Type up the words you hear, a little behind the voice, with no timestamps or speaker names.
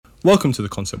Welcome to the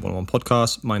Concept 101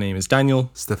 podcast. My name is Daniel.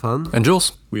 Stefan. And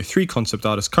Jules. We are three concept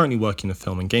artists currently working in the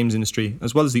film and games industry,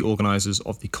 as well as the organisers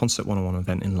of the Concept 101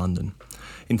 event in London.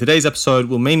 In today's episode,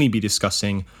 we'll mainly be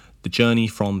discussing the journey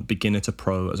from beginner to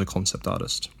pro as a concept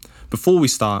artist. Before we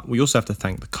start, we also have to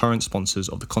thank the current sponsors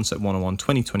of the Concept 101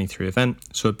 2023 event.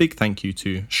 So a big thank you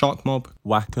to Sharkmob,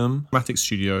 Wacom, Chromatic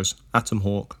Studios, Atom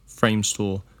Hawk,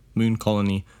 Framestore, Moon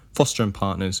Colony, Foster &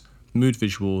 Partners, Mood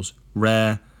Visuals,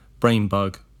 Rare,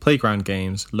 Brainbug, Playground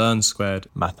Games, Learn Squared,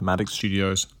 Mathematics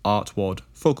Studios, ArtWad,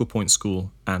 Focal Point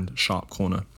School, and Sharp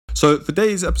Corner. So for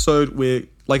today's episode,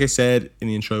 like I said in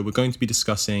the intro, we're going to be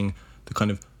discussing the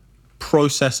kind of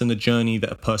process and the journey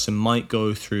that a person might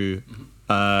go through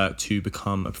to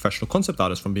become a professional concept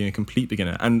artist from being a complete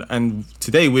beginner. And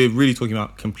today we're really talking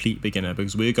about complete beginner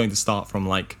because we're going to start from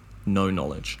like no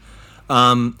knowledge.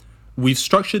 We've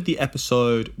structured the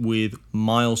episode with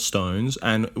milestones,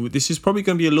 and this is probably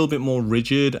going to be a little bit more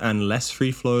rigid and less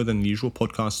free flow than the usual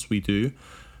podcasts we do.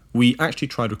 We actually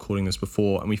tried recording this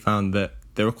before, and we found that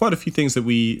there were quite a few things that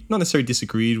we not necessarily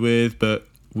disagreed with, but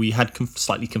we had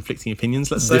slightly conflicting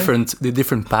opinions, let's say. The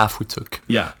different path we took.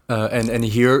 Yeah. And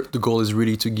here the goal is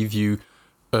really to give you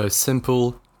a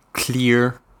simple,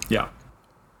 clear,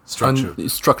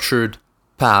 structured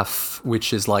path,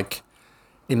 which is like,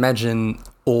 imagine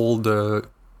all the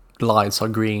lights are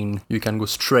green, you can go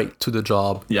straight to the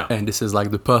job, and this is like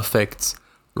the perfect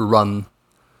run.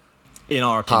 In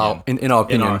our opinion. In our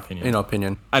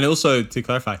opinion. And also, to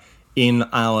clarify, in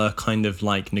our kind of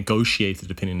like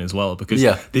negotiated opinion as well, because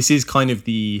this is kind of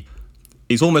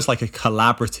it's almost like a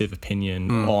collaborative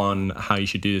opinion on how you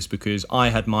should do this, because I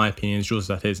had my opinions, Jules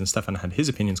had his, and Stefan had his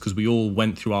opinions, because we all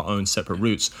went through our own separate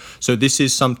routes. So this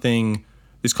is something,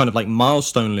 this kind of like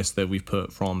milestone list that we've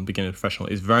put from beginner to professional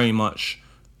is very much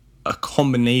a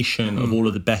combination of all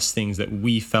of the best things that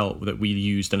we felt that we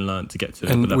used and learned to get to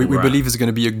and the level we believe it's going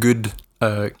to be a good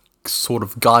sort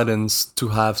of guidance to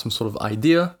have some sort of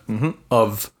idea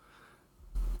of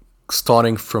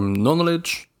starting from no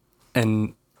knowledge.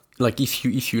 And like if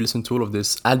you listen to all of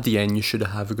this, at the end you should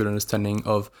have a good understanding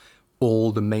of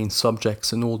all the main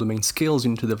subjects and all the main skills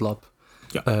you need to develop,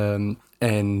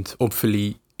 and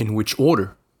hopefully in which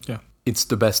order it's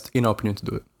the best, in our opinion, to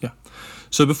do it.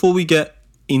 So before we get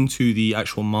into the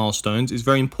actual milestones, it's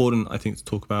very important, I think, to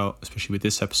talk about, especially with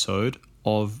this episode,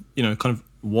 of, you know, kind of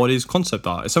what is concept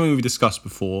art. It's something we've discussed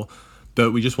before,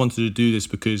 but we just wanted to do this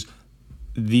because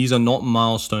these are not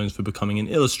milestones for becoming an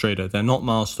illustrator. They're not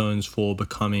milestones for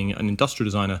becoming an industrial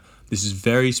designer. This is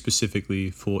very specifically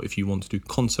for if you want to do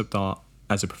concept art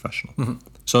as a professional.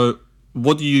 So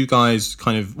what do you guys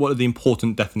what are the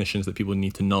important definitions that people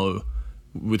need to know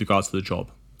with regards to the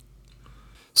job?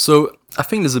 So I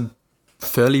think there's a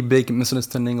fairly big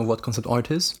misunderstanding of what concept art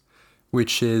is,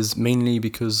 which is mainly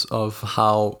because of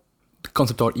how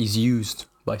concept art is used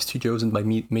by studios and by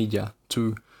media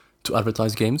to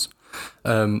advertise games.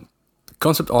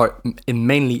 Concept art, it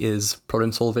mainly is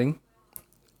problem solving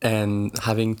and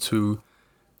having to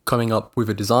coming up with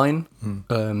a design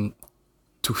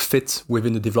to fit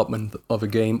within the development of a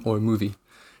game or a movie.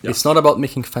 It's not about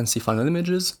making fancy final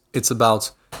images. It's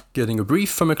about getting a brief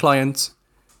from a client,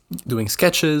 doing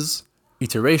sketches,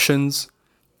 iterations,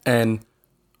 and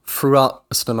throughout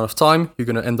a certain amount of time, you're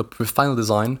going to end up with a final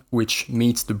design which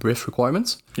meets the brief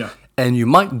requirements. And you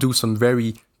might do some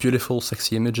very beautiful,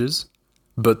 sexy images,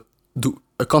 but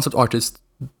a concept artist's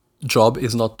job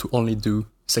is not to only do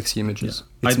sexy images.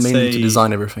 It's mainly to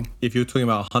design everything. If you're talking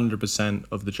about 100%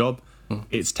 of the job,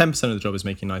 it's 10% of the job is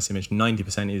making a nice image,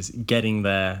 90% is getting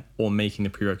there or making the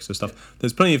prerequisite stuff.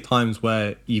 There's plenty of times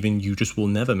where even you just will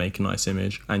never make a nice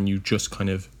image and you just kind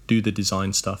of do the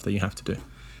design stuff that you have to do.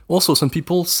 Also, some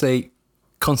people say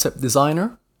concept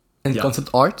designer and concept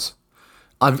art.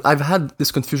 I've had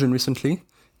this confusion recently,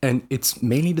 and it's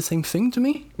mainly the same thing to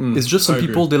me. It's just some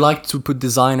people, they like to put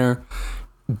designer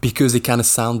because it kind of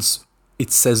sounds,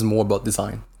 it says more about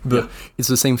design. But it's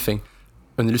the same thing.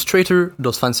 An illustrator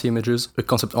does fancy images, a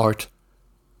concept art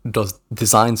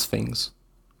designs things.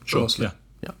 Sure,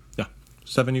 yeah.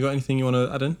 Stefan, you got anything you want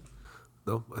to add in?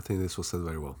 No, I think this was said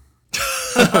very well.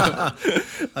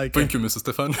 Thank you, Mr.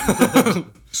 Stefan.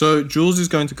 So Jules is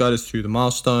going to guide us through the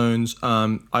milestones.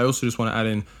 I also just want to add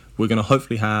in, we're going to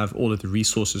hopefully have all of the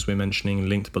resources we're mentioning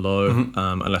linked below,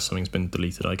 unless something's been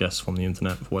deleted, I guess, from the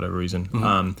internet for whatever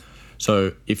reason.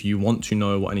 So if you want to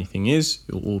know what anything is,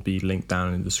 it'll all be linked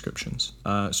down in the descriptions.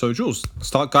 So Jules,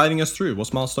 start guiding us through.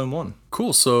 What's milestone 1?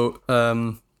 Cool. So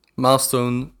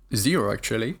milestone 0,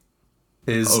 actually,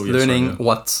 is learning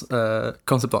what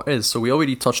concept art is. So we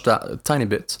already touched that a tiny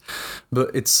bit,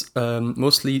 but it's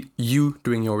mostly you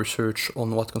doing your research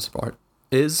on what concept art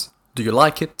is do you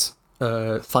like it?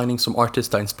 Finding some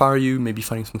artists that inspire you, maybe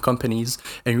finding some companies,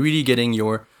 and really getting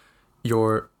your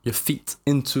feet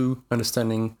into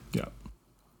understanding Yeah.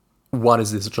 what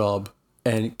is this job,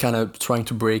 and kind of trying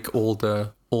to break all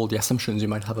the assumptions you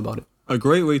might have about it. A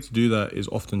great way to do that is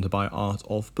often to buy art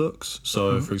of books.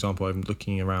 So, for example, I'm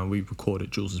looking around, we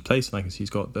recorded Jules' Place, and I can see he's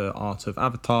got the art of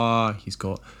Avatar, he's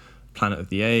got Planet of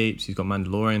the Apes, he's got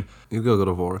Mandalorian. You got God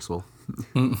of War as well.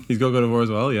 He's got God of War as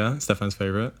well, yeah, Stefan's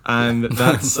favorite. And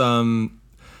that's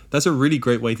a really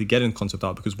great way to get in concept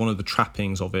art, because one of the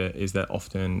trappings of it is that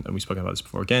often, and we've spoken about this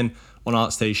before again, on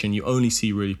ArtStation, you only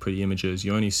see really pretty images.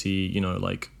 You only see,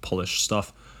 like polished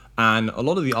stuff. And a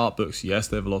lot of the art books, yes,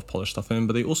 they have a lot of polished stuff in them,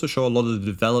 but they also show a lot of the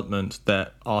development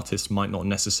that artists might not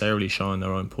necessarily show in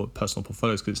their own personal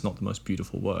portfolios, because it's not the most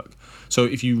beautiful work. So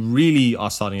if you really are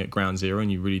starting at ground zero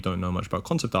and you really don't know much about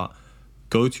concept art,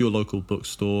 go to your local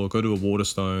bookstore, go to a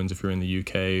Waterstones if you're in the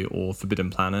UK, or Forbidden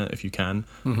Planet if you can,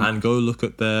 and go look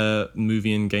at their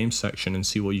movie and game section and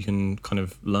see what you can kind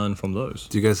of learn from those.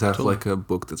 Do you guys have like a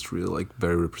book that's really like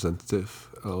very representative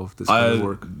of this kind of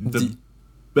work?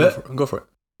 Go for it.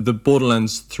 The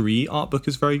Borderlands 3 art book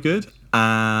is very good,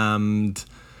 and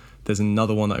there's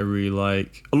another one that I really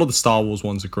like. A lot of the Star Wars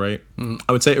ones are great.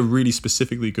 I would say a really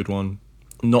specifically good one,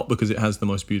 not because it has the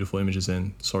most beautiful images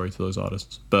in, sorry to those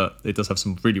artists, but it does have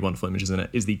some really wonderful images in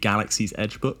it, is the Galaxy's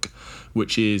Edge book,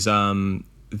 which is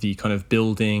the kind of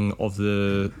building of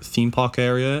the theme park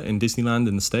area in Disneyland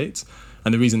in the States.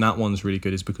 And the reason that one's really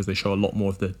good is because they show a lot more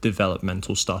of the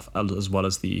developmental stuff as well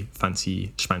as the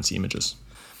fancy schmancy images.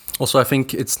 Also, I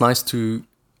think it's nice to,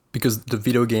 because the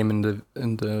video game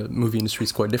and the movie industry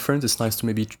is quite different, it's nice to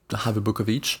maybe have a book of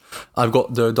each. I've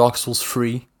got the Dark Souls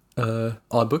 3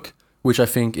 art book, which I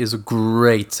think is a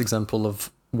great example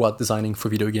of what designing for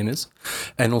video game is.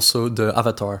 And also the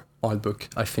Avatar art book,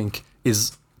 I think,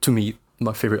 is, to me,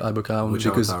 my favorite art book. Which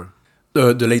because Avatar?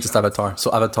 The latest Avatar.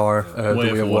 So Avatar,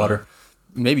 The Way of Water.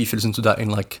 Maybe if you listen to that in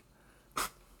like...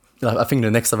 I think the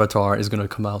next Avatar is going to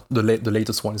come out, the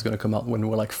latest one is going to come out when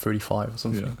we're like 35 or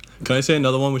something. Yeah. Can I say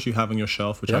another one which you have on your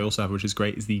shelf, which I also have, which is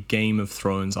great, is the Game of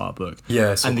Thrones art book.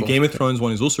 Yeah, so and the Game of Thrones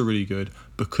one is also really good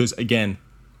because, again,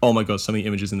 oh my God, some of the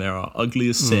images in there are ugly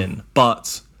as sin,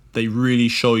 but they really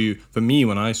show you, for me,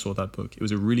 when I saw that book, it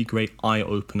was a really great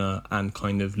eye-opener and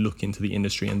kind of look into the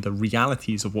industry and the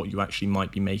realities of what you actually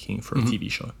might be making for a TV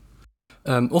show.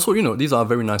 Also, these are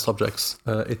very nice objects.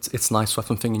 It's nice to have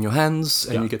something in your hands,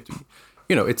 and you get to,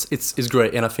 it's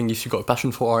great. And I think if you've got a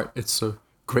passion for art, it's a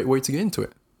great way to get into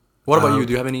it. What about you?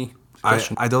 Do you have any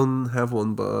question? I don't have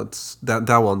one, but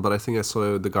that one. But I think I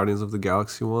saw the Guardians of the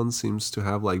Galaxy one. Seems to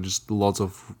have like just lots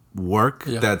of work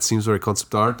that seems very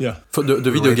concept art. Yeah, for the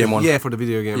video game one. Yeah, for the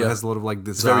video game, it has a lot of like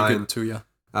design. It's very good too.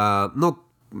 Yeah. Not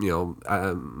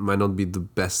might not be the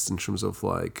best in terms of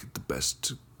like the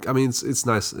best. I mean, it's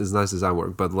nice. It's nice design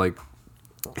work, but like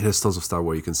it has tons of stuff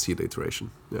where you can see the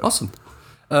iteration. Yeah. Awesome.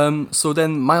 So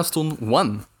then milestone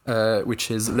 1,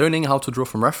 which is learning how to draw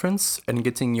from reference and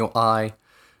getting your eye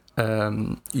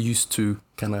used to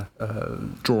kind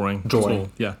of drawing. Well,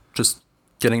 yeah, just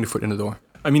getting the foot in the door.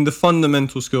 I mean, the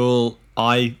fundamental skill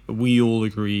we all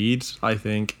agreed, I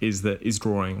think, is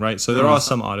drawing, right? So there are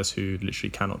some artists who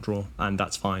literally cannot draw, and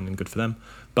that's fine and good for them.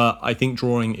 But I think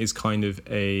drawing is kind of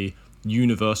a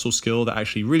universal skill that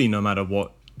actually really, no matter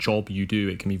what job you do,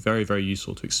 it can be very, very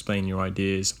useful to explain your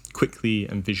ideas quickly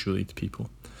and visually to people.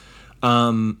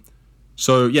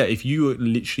 So yeah, if you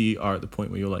literally are at the point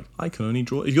where you're like, I can only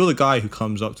draw, if you're the guy who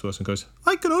comes up to us and goes,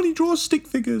 I can only draw stick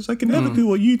figures, I can never do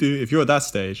what you do, if you're at that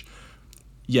stage,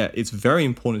 yeah, it's very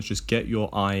important to just get your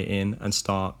eye in and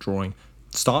start drawing.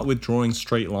 Start with drawing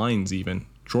straight lines, even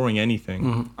drawing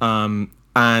anything.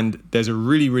 And there's a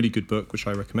really, really good book which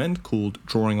I recommend called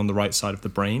Drawing on the Right Side of the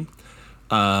Brain.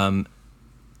 And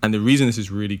the reason this is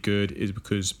really good is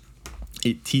because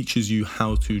it teaches you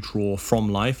how to draw from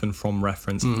life and from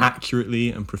reference accurately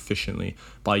and proficiently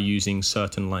by using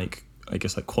certain, like, I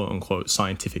guess, like quote unquote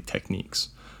scientific techniques.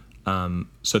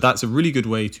 So that's a really good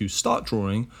way to start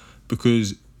drawing,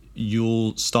 because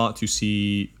you'll start to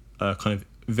see a kind of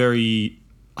very,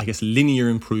 I guess, linear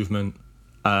improvement,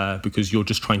 because you're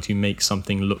just trying to make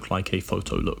something look like a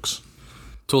photo looks.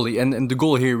 Totally. And the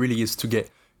goal here really is to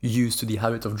get used to the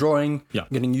habit of drawing, Yeah.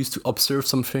 getting used to observe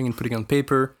something and putting it on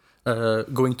paper.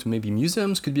 Going to maybe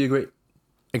museums could be a great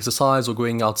exercise, or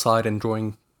going outside and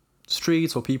drawing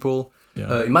streets or people.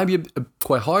 Yeah. It might be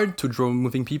quite hard to draw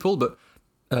moving people, but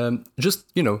just,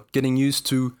 getting used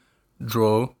to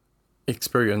draw,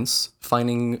 experience,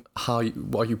 finding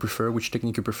what you prefer, which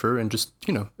technique you prefer, and just,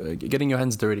 getting your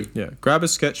hands dirty. Yeah, grab a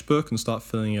sketchbook and start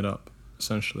filling it up,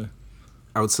 essentially.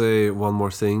 I would say one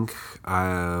more thing.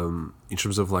 In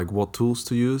terms of like what tools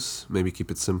to use, maybe keep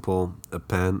it simple. A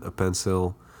pen, a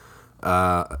pencil.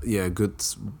 A good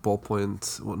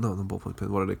ballpoint. Well, no, not ballpoint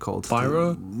pen. What are they called?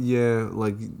 Biro? Yeah,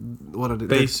 like what are they?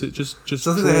 Basic, just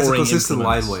Something that has a drawing consistent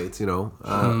line implements. weight.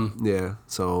 Yeah.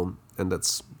 So and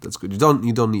that's good. You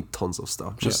don't need tons of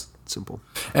stuff. Just simple.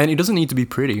 And it doesn't need to be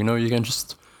pretty, you can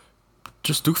just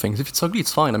do things. If it's ugly,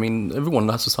 it's fine. I mean, everyone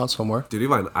has to start somewhere. Dude,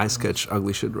 even I sketch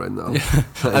ugly shit right now.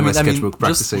 Yeah. In my sketchbook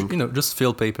practicing. Just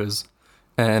fill papers,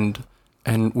 and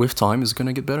with time, it's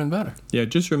gonna get better and better. Yeah,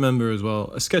 just remember as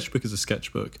well, a sketchbook is a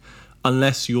sketchbook.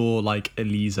 Unless you're like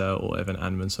Elisa or Evan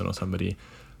Amundsen or somebody,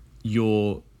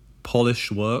 your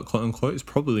polished work, quote unquote, is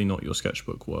probably not your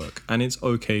sketchbook work. And it's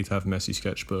okay to have messy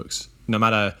sketchbooks. No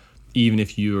matter, even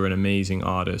if you're an amazing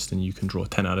artist and you can draw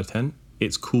 10 out of 10,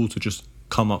 it's cool to just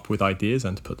come up with ideas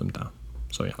and to put them down.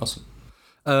 So yeah. Awesome.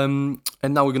 And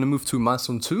now we're going to move to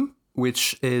milestone 2,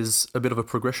 which is a bit of a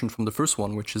progression from the first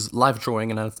one, which is live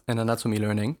drawing and anatomy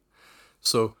learning.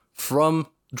 So from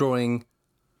drawing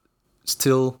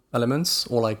still elements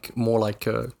or like more like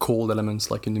cold elements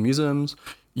like in the museums,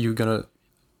 you're going to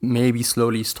maybe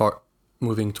slowly start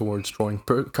moving towards drawing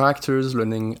characters,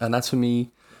 learning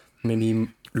anatomy, maybe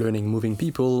learning moving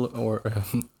people or...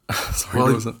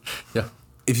 sorry, yeah.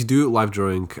 If you do live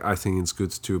drawing, I think it's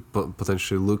good to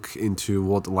potentially look into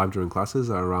what live drawing classes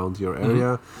are around your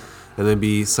area, and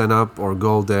maybe sign up or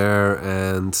go there,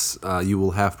 and you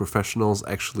will have professionals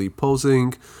actually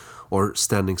posing or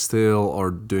standing still or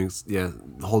doing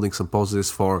holding some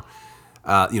poses for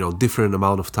different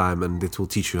amount of time, and it will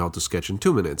teach you how to sketch in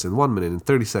 2 minutes, in 1 minute, in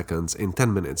 30 seconds, in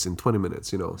 10 minutes, in 20 minutes,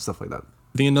 stuff like that.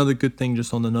 I think another good thing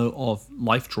just on the note of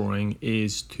life drawing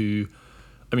is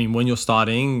when you're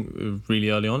starting really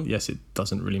early on, yes, it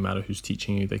doesn't really matter who's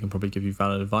teaching you. They can probably give you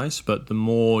valid advice. But the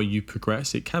more you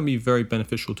progress, it can be very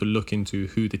beneficial to look into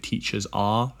who the teachers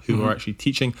are, who are actually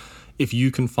teaching. If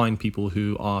you can find people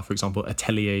who are, for example,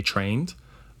 atelier trained,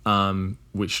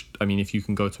 which, if you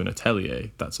can go to an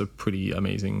atelier, that's a pretty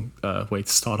amazing way to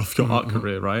start off your art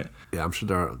career, right? Yeah, I'm sure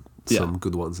there are some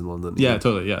good ones in London. Yeah,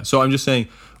 totally, yeah. So I'm just saying,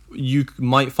 you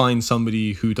might find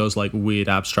somebody who does like weird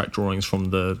abstract drawings from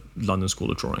the London School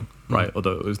of Drawing, right? Or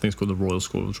there's things called the Royal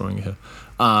School of Drawing here.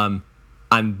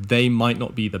 And they might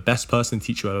not be the best person to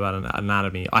teach you about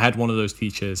anatomy. I had one of those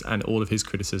teachers, and all of his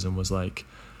criticism was like,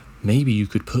 maybe you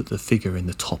could put the figure in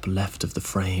the top left of the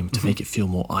frame to make it feel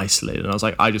more isolated. And I was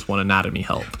like, I just want anatomy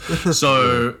help.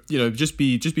 So, just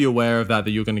be aware of that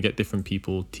you're going to get different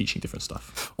people teaching different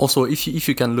stuff. Also, if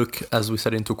you can look, as we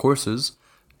said, into courses,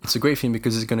 it's a great thing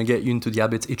because it's going to get you into the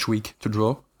habit each week to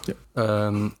draw. Yeah.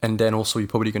 And then also you're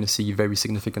probably going to see very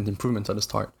significant improvements at the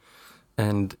start.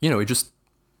 And, it just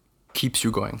keeps you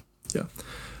going. Yeah.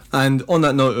 And on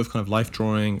that note of kind of life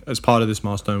drawing, as part of this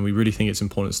milestone, we really think it's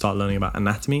important to start learning about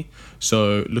anatomy.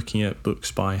 So looking at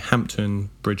books by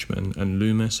Hampton, Bridgman, and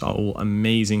Loomis are all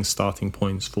amazing starting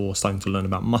points for starting to learn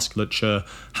about musculature,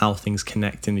 how things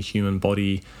connect in the human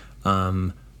body,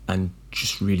 and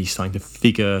just really starting to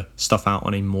figure stuff out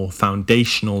on a more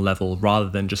foundational level rather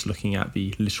than just looking at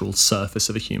the literal surface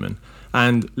of a human.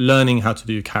 And learning how to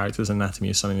do characters' anatomy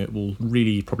is something that will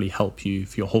really probably help you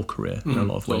for your whole career in a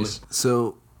lot of ways.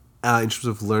 So in terms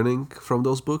of learning from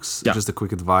those books, just a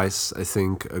quick advice, I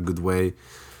think a good way,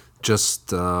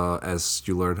 just as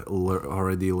you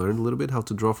already learned a little bit how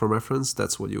to draw from reference,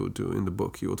 that's what you would do in the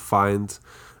book. You would find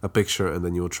a picture and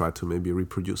then you would try to maybe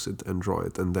reproduce it and draw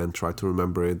it and then try to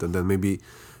remember it and then maybe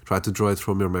try to draw it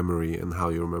from your memory and how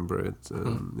you remember it.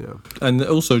 And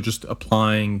also just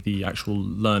applying the actual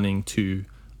learning to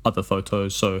other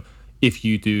photos. So if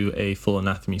you do a full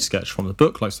anatomy sketch from the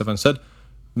book, like Stefan said,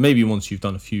 maybe once you've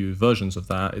done a few versions of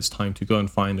that, it's time to go and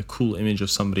find a cool image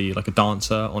of somebody like a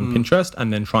dancer on Pinterest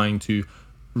and then trying to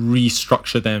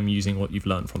restructure them using what you've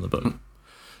learned from the book.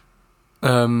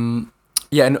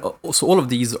 Yeah, and so all of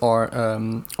these are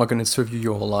going to serve you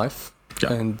your whole life.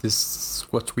 Yeah. And this is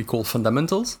what we call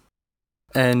fundamentals.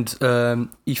 And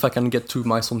if I can get to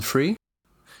milestone 3,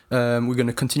 we're going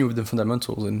to continue with the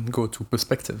fundamentals and go to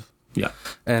perspective. Yeah.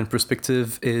 And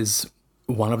perspective is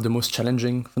one of the most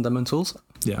challenging fundamentals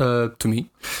to me.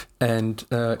 And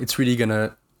it's really going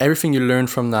to, everything you learn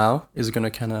from now is going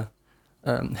to kind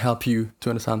of help you to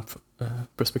understand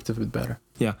perspective a bit better.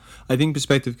 Yeah, I think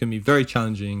perspective can be very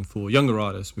challenging for younger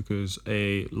artists because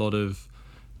a lot of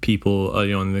people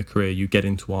early on in their career, you get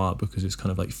into art because it's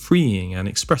kind of like freeing and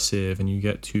expressive and you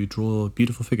get to draw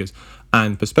beautiful figures.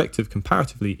 And perspective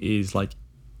comparatively is like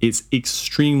it's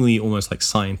extremely almost like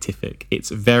scientific. It's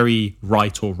very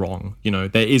right or wrong. You know,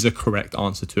 there is a correct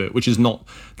answer to it, which is not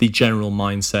the general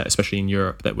mindset, especially in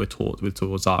Europe, that we're taught with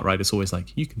towards art, right? It's always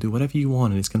like, you can do whatever you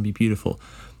want and it's going to be beautiful.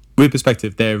 With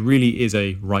perspective, there really is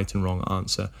a right and wrong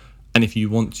answer. And if you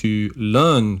want to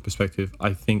learn perspective,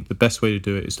 I think the best way to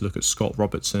do it is to look at Scott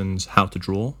Robertson's How to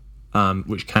Draw,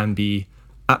 which can be,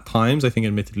 at times, I think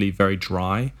admittedly, very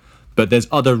dry. But there's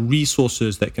other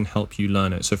resources that can help you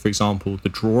learn it. So, for example, the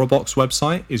Drawabox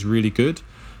website is really good.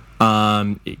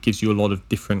 It gives you a lot of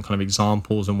different kind of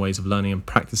examples and ways of learning and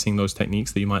practicing those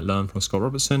techniques that you might learn from Scott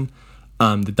Robertson.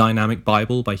 The Dynamic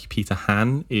Bible by Peter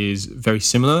Han is very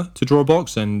similar to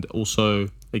Drawabox and also,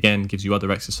 again, gives you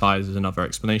other exercises and other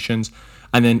explanations.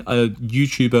 And then a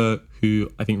YouTuber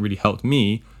who I think really helped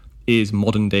me is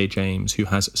Modern Day James, who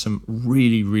has some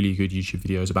really, really good YouTube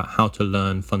videos about how to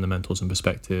learn fundamentals and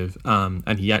perspective.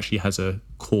 And he actually has a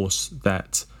course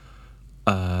that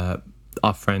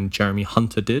our friend Jeremy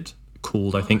Hunter did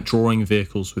called, I think, Drawing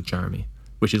Vehicles with Jeremy,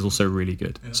 which is also really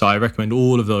good. Yeah. So I recommend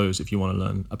all of those if you want to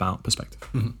learn about perspective.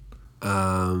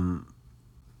 Mm-hmm.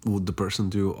 Would the person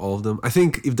do all of them? I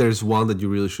think if there's one that you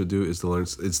really should do is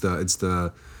it's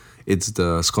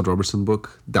the Scott Robertson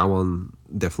book. That one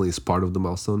definitely is part of the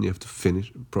milestone. You have to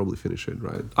probably finish it,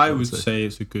 right? I would say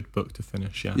it's a good book to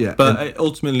finish, yeah. Yeah. But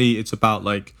ultimately, it's about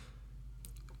like,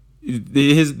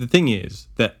 the thing is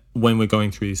that when we're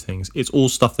going through these things, it's all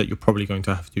stuff that you're probably going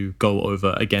to have to go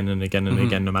over again and again and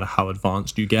again, no matter how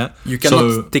advanced you get. You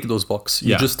cannot tick those boxes.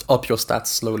 You just up your stats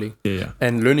slowly. Yeah.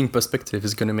 And learning perspective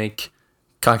is going to make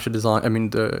character design,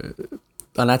 the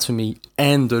anatomy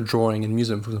and the drawing in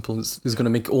museum, for example, is going to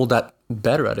make all that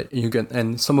better at it.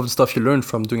 And some of the stuff you learn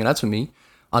from doing anatomy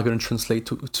are going to translate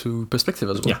to perspective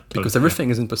as well. Yeah, because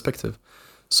everything is in perspective.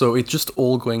 So it's just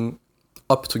all going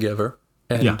up together,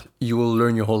 and you will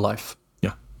learn your whole life.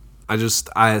 Yeah. I just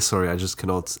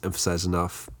cannot emphasize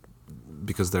enough,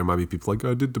 because there might be people like,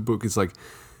 I did the book. It's like,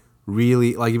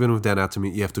 really, like, even with the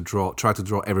anatomy, you have to try to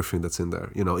draw everything that's in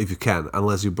there, if you can,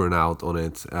 unless you burn out on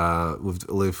it.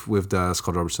 With the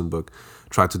Scott Robertson book,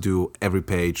 try to do every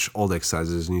page, all the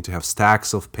exercises. You need to have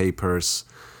stacks of papers,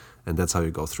 and that's how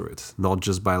you go through it. Not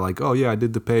just by like, oh yeah, I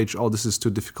did the page, oh, this is too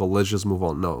difficult, let's just move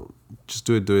on. No, just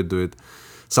do it.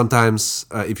 Sometimes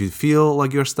if you feel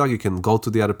like you're stuck, you can go to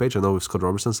the other page. I know with Scott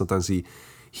Robertson, sometimes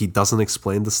he doesn't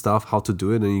explain the stuff, how to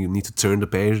do it, and you need to turn the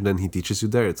page, and then he teaches you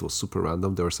there. It was super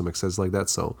random. There were some exercises like that,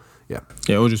 so yeah.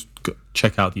 Yeah, or just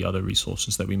check out the other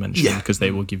resources that we mentioned, because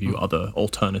they will give you other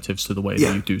alternatives to the way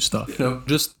that you do stuff.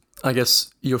 Just, I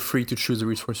guess, you're free to choose the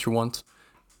resource you want.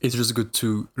 It's just good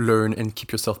to learn and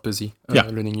keep yourself busy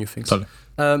learning new things. Totally.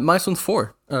 Milestone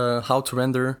 4, how to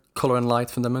render color and light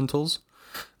fundamentals.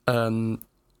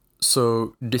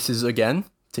 So this is, again,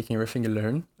 taking everything you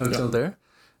learn until there.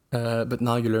 But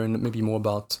now you learn maybe more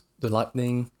about the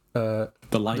lightning. The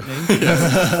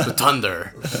the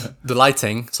thunder. The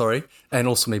lighting, sorry. And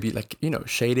also maybe like,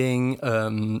 shading.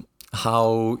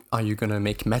 How are you going to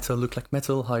make metal look like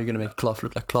metal? How are you going to make cloth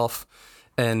look like cloth?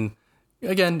 And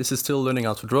again, this is still learning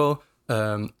how to draw.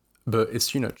 But it's,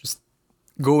 just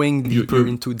going deeper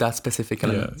into that specific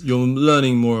element. Yeah, you're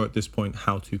learning more at this point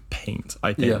how to paint,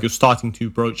 I think. You're starting to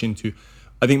broach into...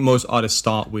 I think most artists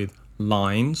start with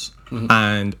lines,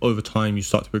 and over time you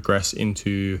start to progress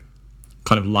into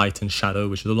kind of light and shadow,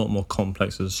 which is a lot more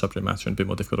complex as a subject matter and a bit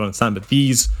more difficult to understand. But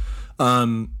these,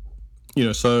 so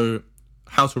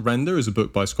How to Render is a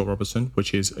book by Scott Robertson,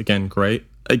 which is, again, great.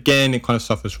 Again, it kind of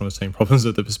suffers from the same problems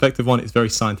as the perspective one. It's very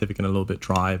scientific and a little bit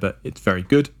dry, but it's very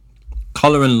good.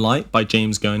 Color and Light by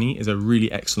James Gurney is a really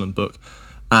excellent book,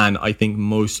 and I think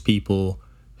most people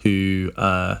who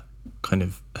kind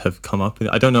of have come up with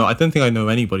it, I don't think I know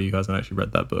anybody who hasn't actually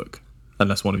read that book,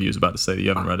 unless one of you is about to say that you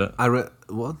haven't read it. I read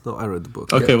what? No, I read the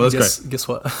book. Okay, well, that's great. Guess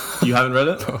what? You haven't read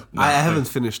it? No, I haven't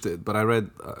finished it, but I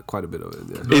read quite a bit of it.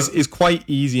 Yeah. It's quite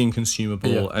easy and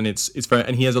consumable, and it's very,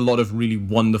 and he has a lot of really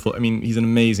wonderful. I mean, he's an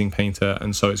amazing painter,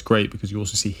 and so it's great because you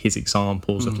also see his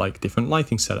examples of like different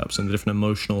lighting setups and the different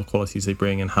emotional qualities they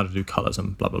bring and how to do colors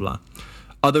and blah blah blah.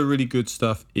 Other really good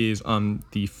stuff is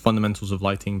the Fundamentals of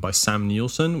Lighting by Sam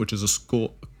Nielsen, which is a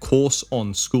course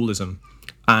on schoolism.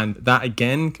 And that,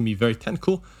 again, can be very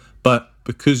technical, but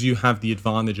because you have the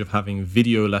advantage of having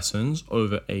video lessons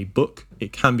over a book,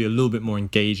 it can be a little bit more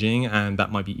engaging, and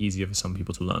that might be easier for some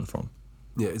people to learn from.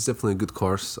 Yeah, it's definitely a good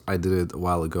course. I did it a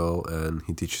while ago, and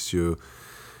he teaches you...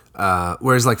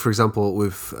 whereas, like, for example,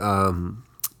 with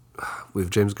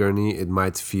James Gurney, it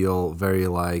might feel very,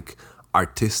 like,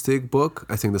 artistic book.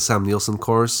 I think the Sam Nielsen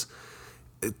course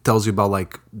it tells you about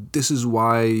like this is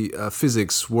why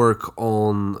physics work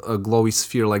on a glowy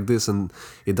sphere like this, and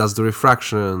it does the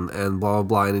refraction and blah blah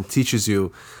blah, and it teaches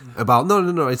you about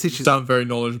no it teaches You sound very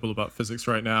knowledgeable about physics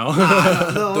right now.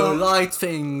 The light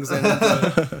things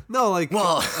and no like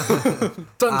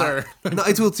thunder. no,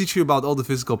 it will teach you about all the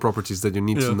physical properties that you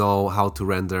need to know how to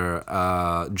render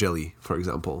jelly, for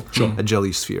example, a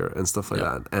jelly sphere and stuff like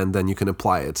that, and then you can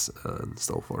apply it and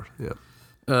so forth.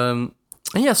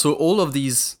 And yeah, so all of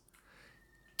these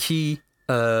key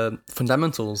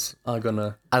fundamentals are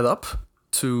gonna add up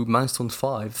to milestone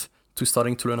 5, to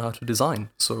starting to learn how to design.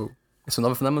 So it's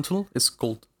another fundamental. It's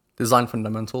called design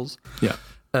fundamentals. Yeah.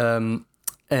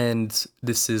 And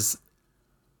this is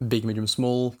big, medium,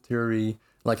 small theory,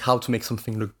 like how to make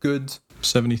something look good.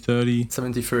 70-30.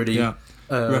 70-30. Yeah.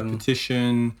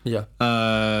 Repetition. Yeah.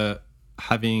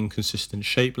 Having consistent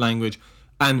shape language.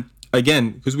 And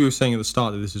again, because we were saying at the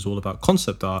start that this is all about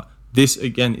concept art, this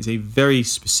again is a very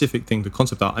specific thing to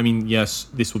concept art. I mean, yes,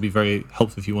 this will be very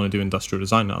helpful if you want to do industrial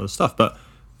design and other stuff, but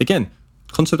again,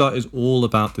 concept art is all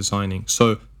about designing.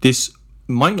 So this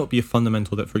might not be a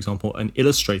fundamental that, for example, an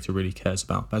illustrator really cares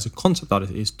about, but as a concept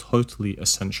artist, it is totally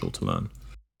essential to learn.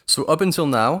 So up until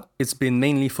now, it's been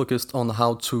mainly focused on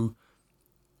how to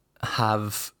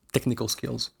have technical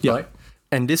skills, right?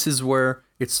 And this is where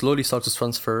it slowly starts to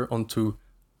transfer onto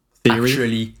Theory.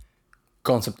 actually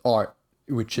concept art,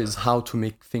 which is how to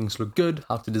make things look good,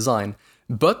 how to design.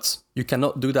 But you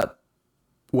cannot do that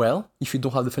well if you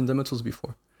don't have the fundamentals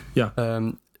before. Yeah.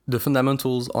 The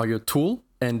fundamentals are your tool,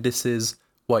 and this is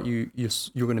what you're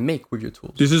going to make with your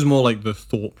tools. This is more like the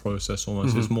thought process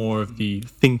almost. It's more of the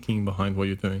thinking behind what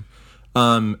you're doing.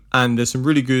 And there's some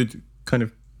really good kind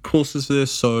of courses for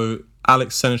this. So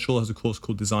Alex Seneschal has a course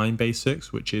called Design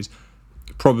Basics, which is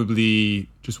probably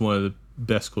just one of the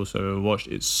best courses I've ever watched.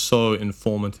 It's so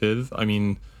informative. I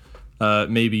mean,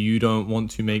 maybe you don't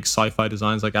want to make sci-fi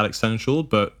designs like Alex Seneschal,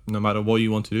 but no matter what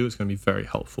you want to do, it's going to be very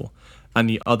helpful. And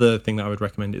the other thing that I would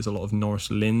recommend is a lot of Norris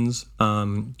Lynn's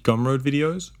Gumroad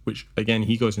videos, which again,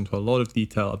 he goes into a lot of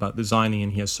detail about designing,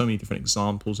 and he has so many different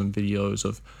examples and videos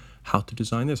of how to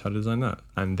design this, how to design that.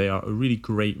 And they are a really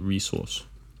great resource.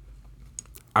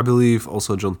 I believe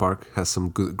also John Park has some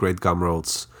great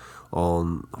Gumroads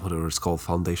on whatever it's called,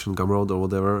 Foundation Gumroad or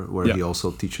whatever, where he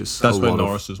also teaches. That's where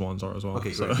Norris's ones are as well.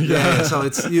 Okay, so, great. Yeah. So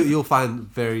it's you'll find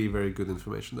very, very good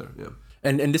information there. Yeah.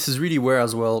 And this is really where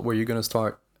as well where you're gonna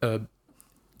start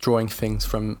drawing things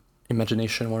from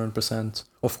imagination 100%.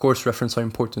 Of course, reference are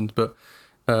important, but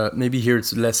maybe here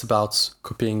it's less about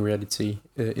copying reality.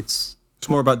 It's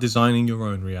more about designing your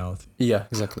own reality. Yeah,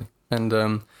 exactly. And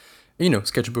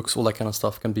sketchbooks, all that kind of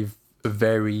stuff can be a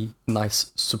very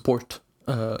nice support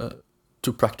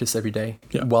to practice every day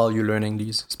while you're learning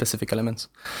these specific elements.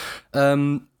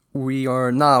 We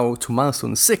are now to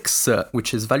milestone 6,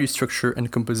 which is value structure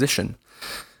and composition.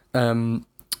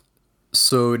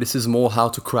 So this is more how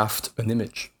to craft an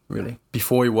image, really.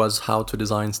 Before it was how to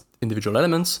design individual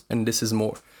elements, and this is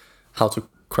more how to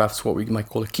craft what we might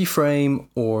call a keyframe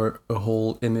or a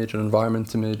whole image, an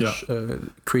environment image,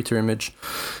 creator image.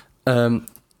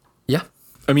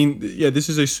 I mean, this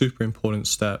is a super important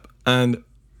step. And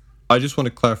I just want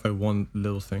to clarify one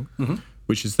little thing,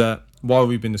 which is that while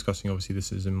we've been discussing, obviously,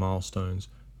 this is in milestones,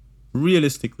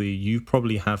 realistically, you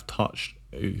probably have touched,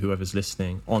 whoever's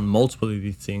listening, on multiple of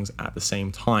these things at the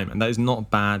same time. And that is not a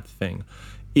bad thing.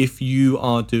 If you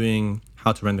are doing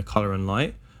how to render color and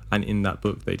light, and in that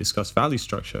book they discuss value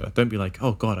structure, don't be like,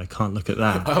 oh God, I can't look at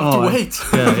that. I have to wait.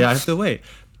 I have to wait.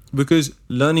 Because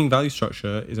learning value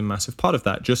structure is a massive part of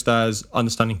that, just as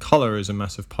understanding color is a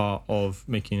massive part of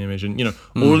making an image. And,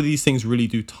 all of these things really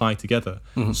do tie together.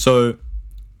 So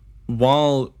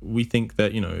while we think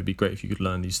that, it'd be great if you could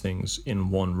learn these things in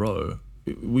one row,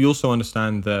 we also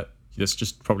understand that that's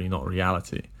just probably not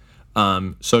reality.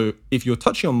 So if you're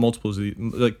touching on multiples of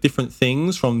like different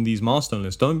things from these milestone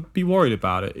lists, don't be worried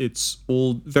about it. It's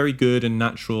all very good and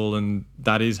natural, and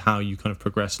that is how you kind of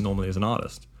progress normally as an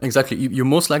artist. Exactly. You're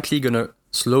most likely going to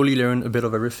slowly learn a bit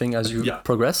of everything as you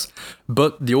progress.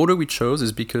 But the order we chose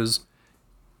is because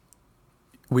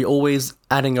we're always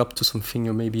adding up to something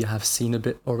you maybe have seen a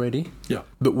bit already. Yeah.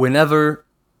 But whenever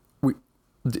with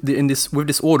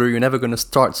this order, you're never going to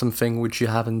start something which you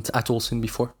haven't at all seen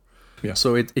before. Yeah.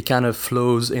 So it kind of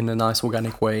flows in a nice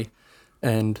organic way,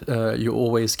 and you're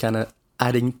always kind of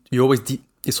adding.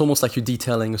 It's almost like you're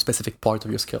detailing a specific part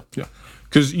of your skill. Yeah,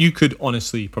 because you could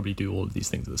honestly probably do all of these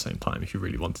things at the same time if you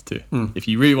really wanted to. If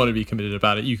you really want to be committed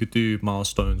about it, you could do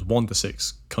milestones 1 to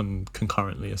 6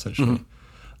 concurrently, essentially.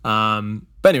 But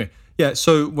anyway,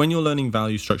 so when you're learning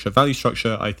value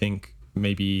structure, I think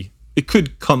maybe it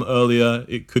could come earlier,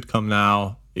 it could come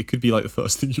now, it could be like the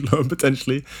first thing you learn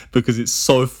potentially, because it's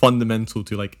so fundamental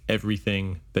to like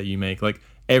everything that you make. Like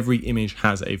every image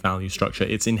has a value structure.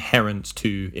 It's inherent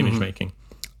to image making.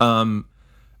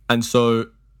 And so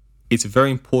it's a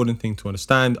very important thing to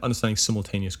understanding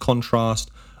simultaneous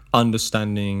contrast,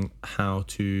 understanding how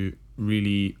to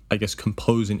really, I guess,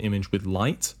 compose an image with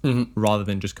light rather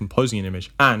than just composing an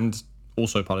image. And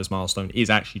also part of this milestone is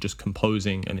actually just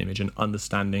composing an image and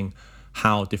understanding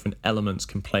how different elements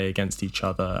can play against each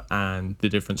other and the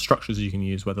different structures you can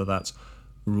use, whether that's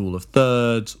rule of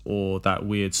thirds or that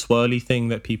weird swirly thing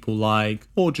that people like,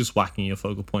 or just whacking your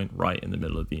focal point right in the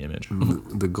middle of the image.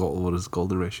 What is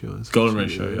golden ratio? Golden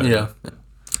ratio, Yeah.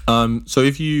 So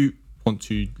if you want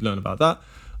to learn about that,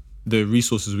 the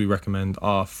resources we recommend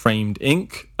are Framed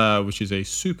Ink, which is a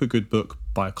super good book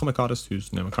by a comic artist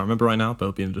whose name I can't remember right now, but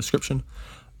it'll be in the description,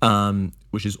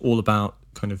 which is all about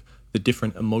kind of the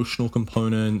different emotional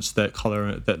components that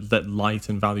color, that light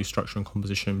and value structure and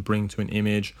composition bring to an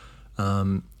image,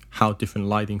 how different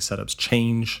lighting setups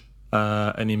change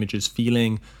an image's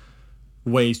feeling,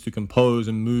 ways to compose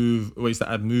and move, ways to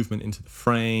add movement into the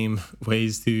frame,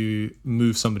 ways to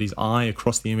move somebody's eye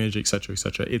across the image, etc.,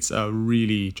 etc. It's a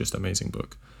really just amazing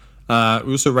book. We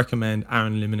also recommend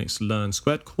Aaron Liminick's Learn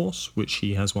Squared course, which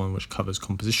he has one which covers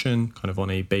composition, kind of on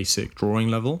a basic drawing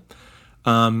level.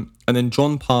 And then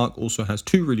John Park also has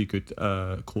two really good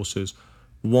courses.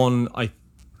 One I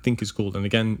think is called, and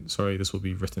again, sorry, this will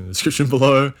be written in the description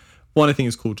below. One I think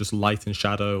is called just Light and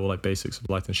Shadow, or like Basics of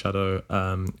Light and Shadow,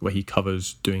 where he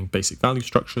covers doing basic value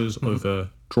structures over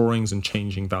drawings and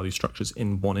changing value structures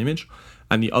in one image.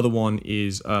 And the other one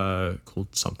is called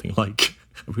something like,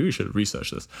 we should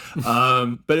research this,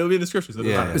 but it'll be in the description. So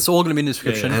It's all going to be in the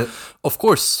description. Yeah. Of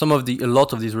course, a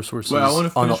lot of these resources Well, I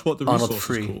want to are finish not, what the are not resource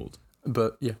free. is called.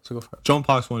 But yeah, so go for it. John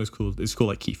Park's one is called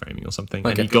like keyframing or something,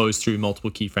 and Okay. he goes through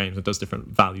multiple keyframes and does different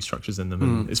value structures in them,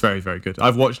 and it's very, very good.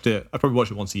 I've watched it. I probably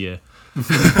watch it once a year.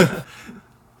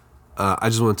 I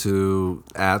just want to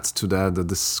add to that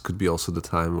this could be also the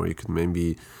time where you could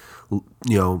maybe,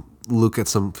 look at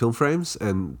some film frames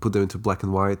and put them into black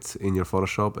and white in your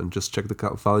Photoshop and just check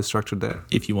the value structure there.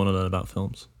 If you want to learn about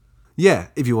films, Yeah,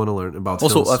 if you want to learn about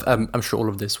Also, films. I'm sure all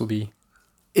of this will be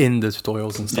in the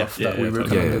tutorials and stuff Yeah, that we totally.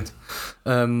 recommended.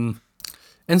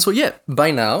 And so, yeah,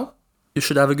 by now, you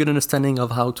should have a good understanding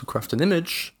of how to craft an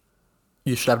image.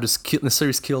 You should have the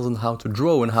necessary skills on how to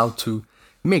draw and how to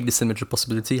make this image a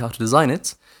possibility, how to design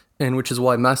it, and which is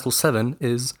why Milestone 7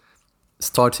 is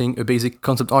starting a basic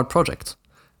concept art project.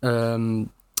 And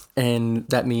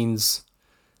that means,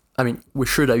 we're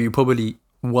sure that you probably,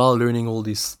 while learning all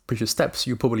these previous steps,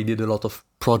 you probably did a lot of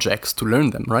projects to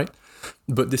learn them, right?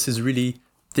 But this is really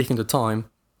taking the time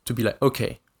to be like,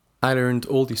 okay, I learned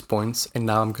all these points, and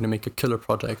now I'm going to make a killer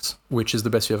project, which is the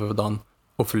best you've ever done,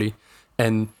 hopefully,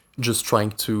 and just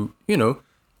trying to,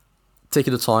 take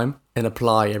the time and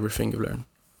apply everything you learn.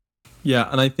 yeah,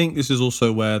 and I think this is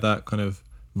also where that kind of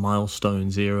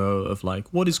milestone 0 of like,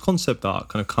 what is concept art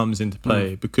kind of comes into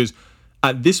play, because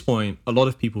at this point, a lot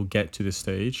of people get to this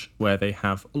stage where they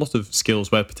have a lot of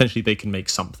skills where potentially they can make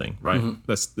something, right?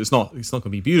 It's not going to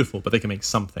be beautiful, but they can make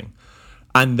something.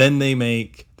 And then they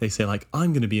say like,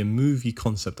 I'm going to be a movie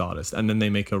concept artist. And then they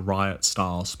make a Riot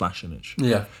style splash image.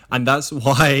 Yeah. And that's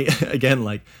why, again,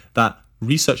 like that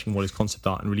researching what is concept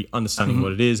art and really understanding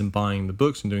what it is and buying the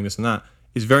books and doing this and that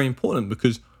is very important,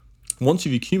 because once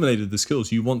you've accumulated the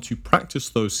skills, you want to practice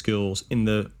those skills in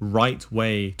the right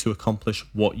way to accomplish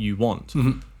what you want.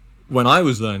 When I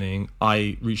was learning,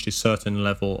 I reached a certain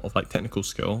level of like technical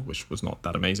skill, which was not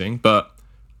that amazing, but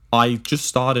I just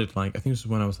started like, I think this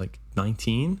was when I was like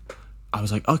 19. I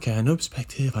was like, okay, I know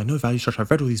perspective, I know value structure,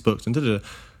 I've read all these books and da-da-da.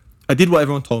 I did what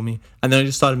everyone told me, and then I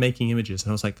just started making images,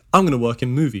 and I was like, I'm going to work in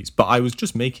movies. But I was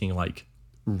just making like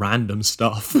random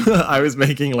stuff. I was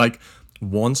making like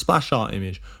one splash art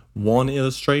image, one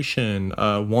illustration,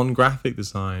 one graphic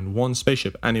design, one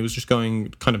spaceship, and it was just going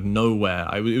kind of nowhere.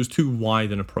 It was too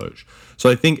wide an approach. So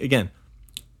I think, again,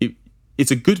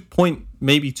 it's a good point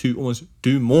maybe to almost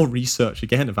do more research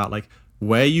again about like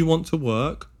where you want to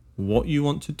work, what you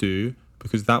want to do,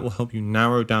 because that will help you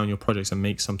narrow down your projects and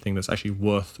make something that's actually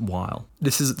worthwhile.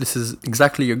 This is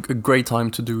exactly a great time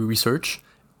to do research.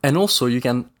 And also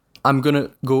I'm going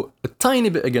to go a tiny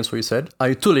bit against what you said.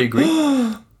 I totally agree.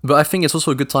 But I think it's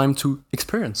also a good time to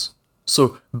experience.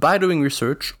 So by doing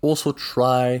research, also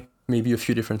try maybe a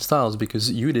few different styles,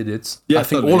 because you did it. Yeah, I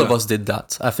think totally, all of yeah. us did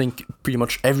that. I think pretty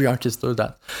much every artist does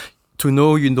that. To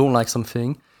know you don't like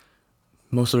something,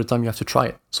 most of the time you have to try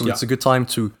it. So Yeah. it's a good time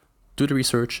to do the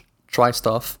research, try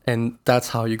stuff, and that's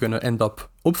how you're going to end up,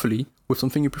 hopefully, with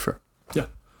something you prefer. Yeah.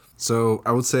 So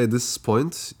I would say at this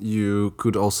point, you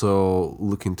could also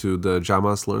look into the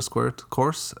JAMA's Learn Squared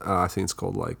course. I think it's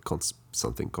called like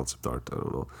something concept art. I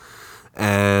don't know.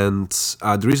 And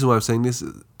the reason why I'm saying this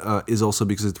is also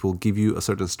because it will give you a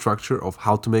certain structure of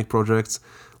how to make projects.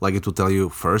 Like it will tell you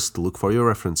first, look for your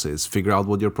references, figure out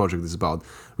what your project is about,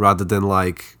 rather than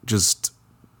like just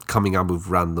coming up with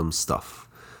random stuff.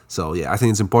 So yeah, I think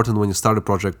it's important when you start a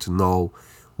project to know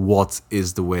what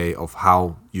is the way of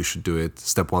how you should do it.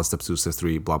 Step 1, step 2, step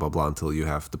 3, blah, blah, blah, until you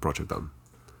have the project done.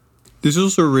 This is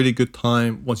also a really good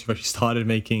time, once you've actually started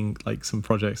making like some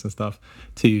projects and stuff,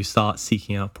 to start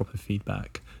seeking out proper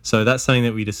feedback. So that's something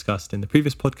that we discussed in the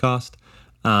previous podcast.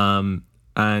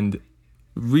 And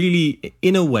really,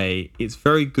 in a way, it's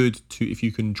very good to, if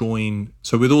you can join.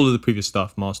 So with all of the previous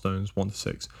stuff, milestones 1 to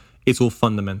 6, it's all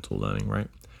fundamental learning, right?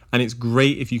 And it's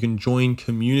great if you can join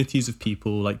communities of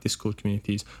people like Discord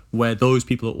communities where those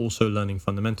people are also learning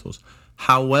fundamentals.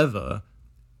 However,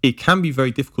 it can be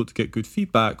very difficult to get good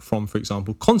feedback from, for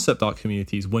example, concept art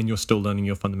communities when you're still learning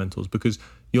your fundamentals, because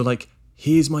you're like,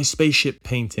 here's my spaceship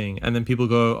painting. And then people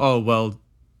go, oh, well,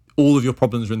 all of your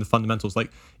problems are in the fundamentals.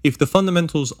 Like if the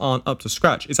fundamentals aren't up to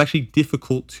scratch, it's actually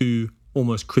difficult to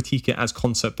almost critique it as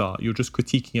concept art. You're just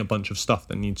critiquing a bunch of stuff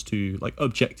that needs to like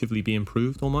objectively be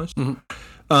improved almost.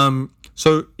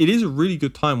 So it is a really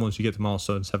good time once you get to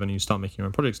milestone 7 and you start making your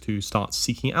own projects to start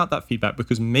seeking out that feedback,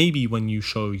 because maybe when you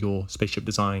show your spaceship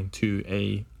design to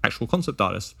a actual concept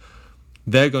artist,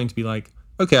 they're going to be like,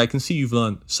 okay, I can see you've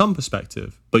learned some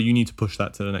perspective, but you need to push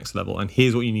that to the next level. And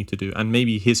here's what you need to do. And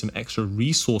maybe here's some extra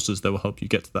resources that will help you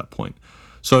get to that point.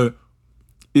 So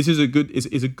this is a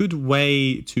good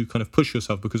way to kind of push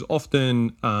yourself, because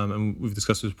often, and we've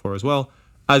discussed this before as well,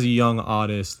 as a young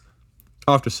artist,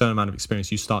 after a certain amount of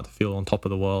experience, you start to feel on top of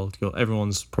the world.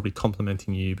 Everyone's probably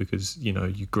complimenting you because, you know,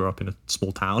 you grew up in a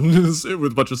small town with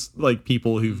a bunch of like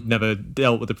people who've never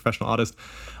dealt with a professional artist.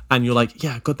 And you're like,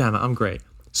 yeah, goddamn it, I'm great.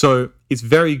 So it's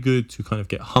very good to kind of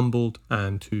get humbled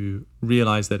and to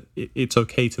realize that it's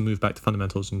okay to move back to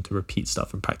fundamentals and to repeat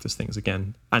stuff and practice things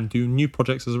again and do new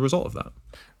projects as a result of that.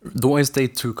 Don't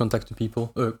hesitate to contact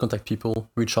people,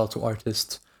 reach out to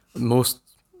artists.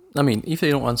 If they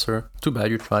don't answer, too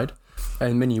bad, you tried.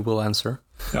 And many will answer.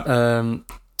 Yeah.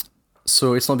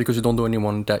 So it's not because you don't know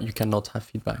anyone that you cannot have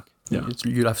feedback. Yeah.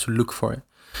 You'll have to look for it.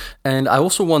 And I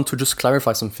also want to just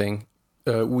clarify something.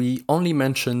 We only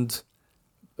mentioned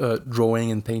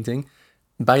drawing and painting.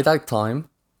 By that time,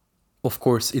 of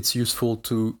course, it's useful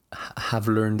to have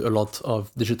learned a lot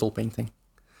of digital painting.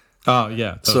 Oh,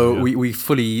 yeah. Totally, so yeah. We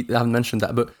fully haven't mentioned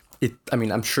that, but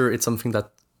I'm sure it's something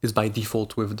that is by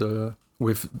default with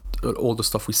all the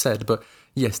stuff we said. But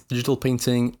yes, digital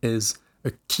painting is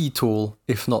a key tool,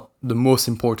 if not the most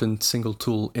important single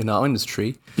tool in our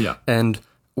industry. Yeah. And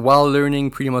while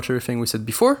learning pretty much everything we said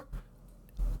before,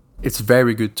 it's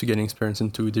very good to get experience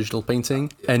into digital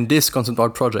painting. And this concept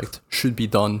art project should be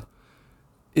done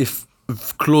if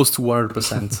close to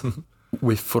 100%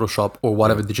 with Photoshop or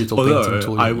whatever digital painting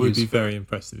tool you I would use. be very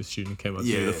impressed if a student came up to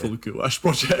me with a full gouache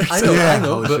project. I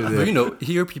know, but you know,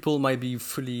 here people might be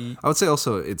fully... I would say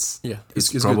also it's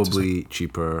probably good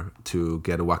cheaper to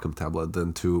get a Wacom tablet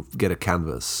than to get a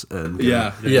canvas and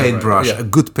paintbrush, a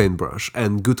good paintbrush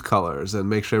and good colors and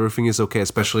make sure everything is okay,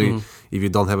 especially if you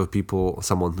don't have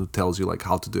someone who tells you like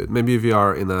how to do it. Maybe if you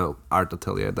are in an art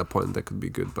atelier at that point, that could be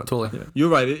good. But totally. Yeah. You're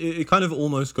right. It kind of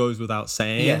almost goes without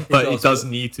saying, but it does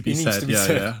need to be said.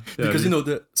 Because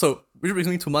which brings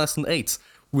me to milestone 8,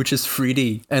 which is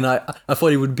 3D, and I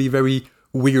thought it would be very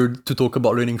weird to talk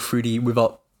about learning 3D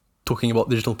without talking about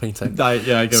digital painting. I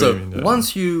get what you mean. Yeah.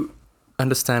 Once you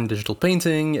understand digital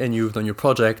painting and you've done your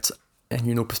project and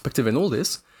you know perspective and all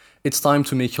this, it's time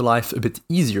to make your life a bit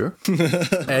easier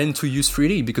and to use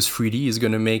 3D, because 3D is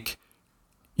going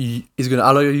to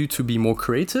allow you to be more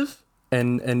creative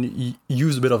and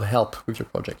use a bit of help with your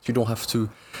project. You don't have to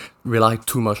rely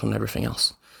too much on everything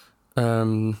else. I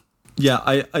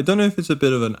don't know if it's a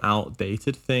bit of an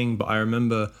outdated thing, but I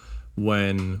remember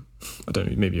when, I don't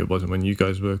know, maybe it wasn't when you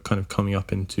guys were kind of coming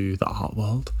up into the art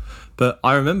world, but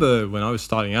I remember when I was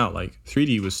starting out, like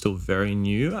 3D was still very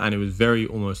new and it was very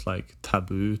almost like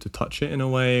taboo to touch it in a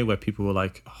way where people were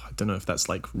like, oh, I don't know if that's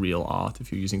like real art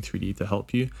if you're using 3D to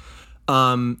help you.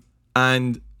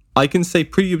 And I can say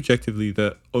pretty objectively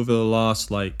that over the last,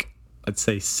 like, I'd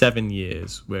say 7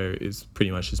 years, where it's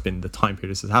pretty much has been the time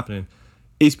period this is happening,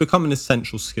 it's become an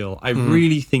essential skill. I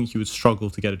really think you would struggle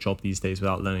to get a job these days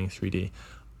without learning 3D.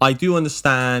 I do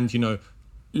understand, you know,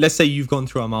 let's say you've gone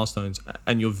through our milestones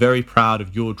and you're very proud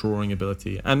of your drawing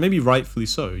ability, and maybe rightfully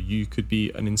so. You could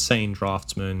be an insane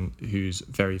draftsman who's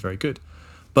very, very good.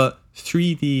 But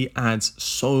 3D adds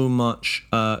so much,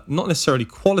 not necessarily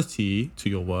quality to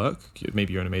your work.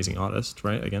 Maybe you're an amazing artist,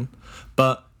 right? Again,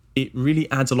 but it really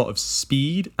adds a lot of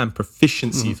speed and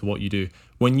proficiency to what you do.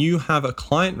 When you have a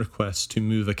client request to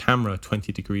move a camera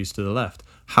 20 degrees to the left,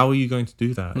 how are you going to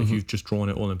do that if you've just drawn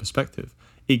it all in perspective?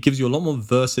 It gives you a lot more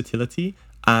versatility,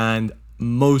 and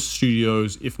most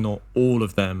studios, if not all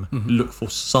of them, look for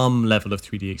some level of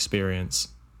 3D experience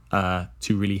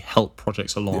to really help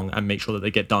projects along and make sure that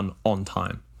they get done on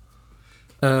time.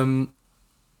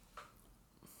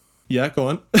 Yeah, go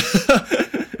on.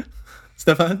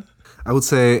 Stefan? I would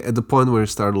say at the point where you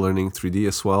start learning 3D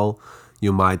as well,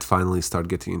 you might finally start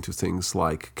getting into things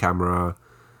like camera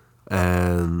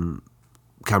and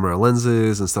camera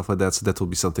lenses and stuff like that. So that will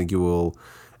be something you will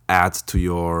add to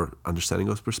your understanding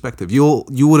of perspective. You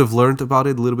would have learned about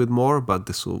it a little bit more, but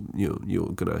this will you're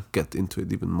gonna get into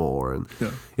it even more, and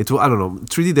it will. I don't know.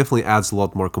 3D definitely adds a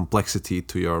lot more complexity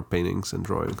to your paintings and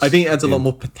drawings. I think it adds a lot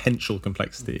more potential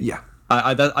complexity. Yeah.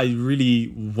 I really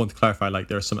want to clarify, like,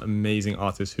 there are some amazing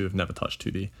artists who have never touched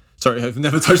 2D. Sorry, have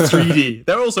never touched 3D.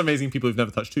 There are also amazing people who've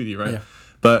never touched 2D, right? Yeah.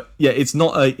 But yeah, it's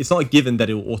not a given that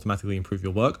it will automatically improve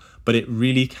your work, but it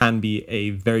really can be a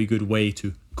very good way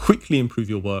to quickly improve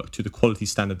your work to the quality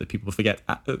standard that people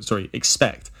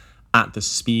expect at the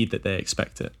speed that they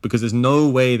expect it. Because there's no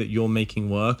way that you're making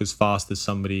work as fast as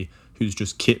somebody who's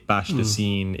just kit bashed a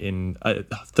scene in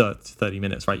 30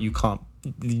 minutes, right?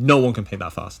 No one can paint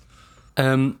that fast.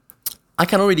 I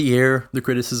can already hear the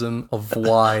criticism of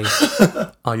why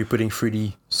are you putting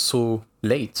 3D so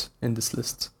late in this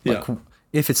list? Like,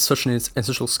 if it's such an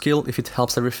essential skill, if it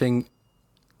helps everything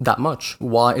that much,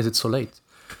 why is it so late?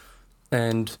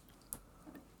 And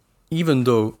even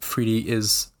though 3D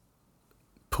is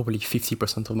probably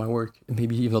 50% of my work,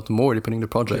 maybe even not more, depending on the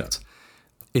project,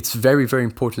 it's very, very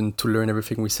important to learn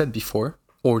everything we said before,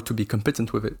 or to be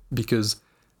competent with it, because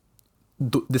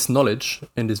this knowledge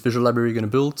and this visual library you're going to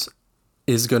build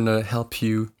is going to help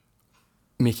you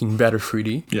making better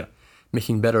 3D,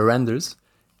 making better renders,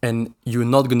 and you're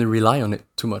not going to rely on it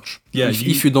too much.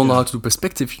 If you don't know how to do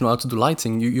perspective, if you know how to do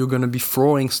lighting, you're going to be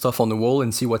throwing stuff on the wall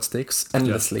and see what sticks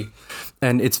endlessly.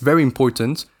 And it's very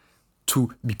important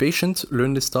to be patient,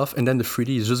 learn this stuff, and then the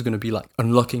 3D is just going to be like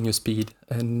unlocking your speed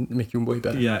and make you way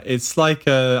better. Yeah, it's like,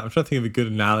 I'm trying to think of a good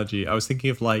analogy. I was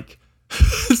thinking of like,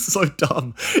 it's so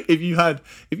dumb. If you had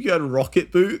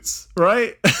rocket boots,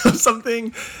 right, or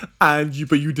something, but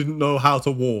you didn't know how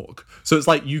to walk, so it's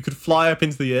like you could fly up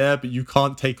into the air, but you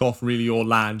can't take off really or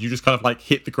land. You just kind of like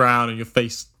hit the ground, and your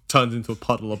face turns into a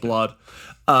puddle of blood.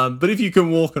 But if you can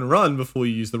walk and run before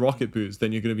you use the rocket boots,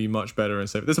 then you're going to be much better and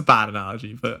safer. That's a bad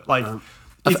analogy, but like,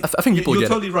 I think people you're get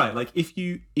totally it. right. Like if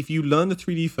you learn the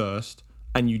 3D first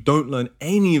and you don't learn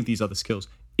any of these other skills,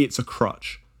 it's a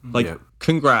crutch. Like,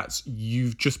 congrats,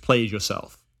 you've just played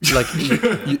yourself. Like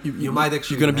you might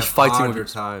actually you're gonna be fighting with your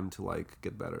time to like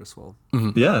get better as well.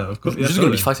 Yeah, of course. You're just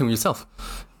gonna be fighting with yourself,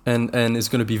 and it's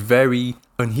gonna be very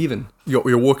uneven.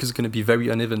 Your work is gonna be very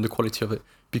uneven, the quality of it,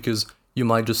 because you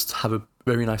might just have a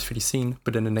very nice 3D scene,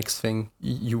 but then the next thing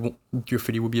your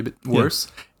 3D will be a bit worse,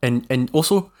 and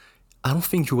also I don't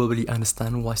think you will really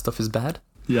understand why stuff is bad.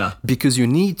 Yeah, because you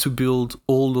need to build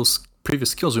all those previous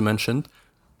skills you mentioned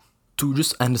to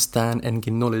just understand and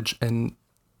gain knowledge and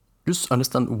just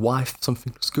understand why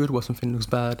something looks good, why something looks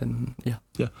bad, and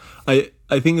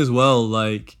I think as well,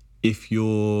 like if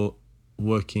you're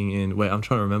working in I'm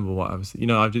trying to remember what I was,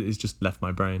 it's just left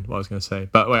my brain what I was going to say,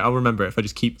 but wait, I'll remember it if I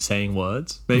just keep saying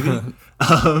words, maybe.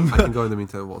 I can go in the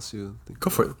meantime whilst you think. Go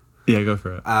for it. Yeah, go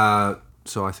for it.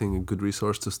 So I think a good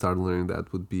resource to start learning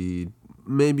that would be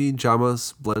maybe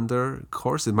Jama's Blender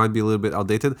course. It might be a little bit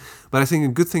outdated, but I think a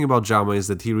good thing about Jama is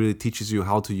that he really teaches you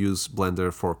how to use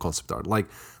Blender for concept art, like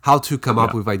how to come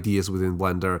up with ideas within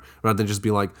Blender rather than just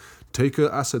be like, take an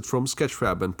asset from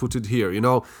Sketchfab and put it here,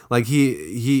 like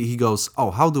he goes,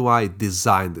 oh, how do I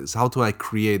design this, how do I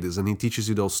create this, and he teaches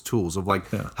you those tools of like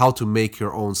how to make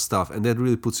your own stuff, and that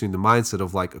really puts you in the mindset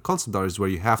of like a concept artist where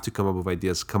you have to come up with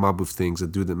ideas, come up with things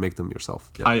and make them yourself.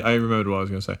 I remembered what I was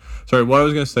going to say. Sorry, what I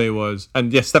was going to say was,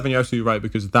 and yes, Stefan, you're absolutely right,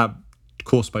 because that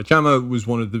course by Jama was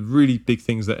one of the really big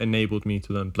things that enabled me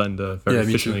to learn Blender very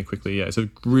efficiently and quickly. Yeah, it's a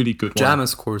really good one.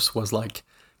 Jama's course was like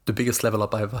the biggest level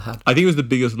up I ever had. I think it was the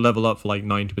biggest level up for like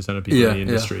 90% of people in the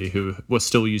industry who were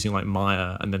still using like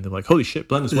Maya, and then they're like, holy shit,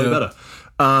 Blender's way better.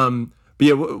 But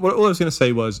yeah, what I was going to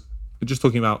say was, just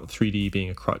talking about 3D being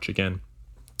a crutch again,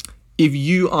 if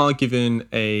you are given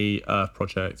a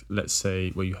project, let's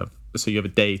say where you have a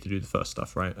day to do the first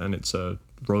stuff, right? And it's a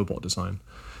robot design.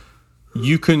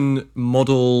 You can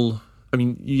model,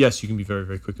 yes, you can be very,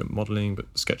 very quick at modeling, but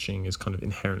sketching is kind of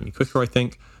inherently quicker, I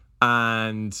think.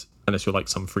 and unless you're like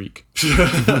some freak.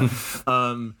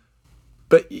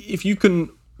 But if you can,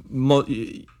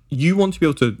 you want to be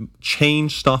able to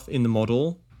change stuff in the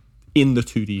model in the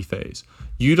 2D phase.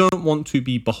 You don't want to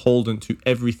be beholden to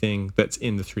everything that's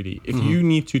in the 3D. If you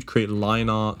need to create line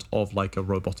art of like a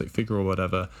robotic figure or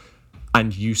whatever,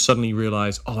 and you suddenly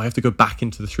realize, oh, I have to go back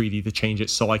into the 3D to change it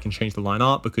so I can change the line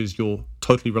art because you're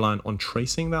totally reliant on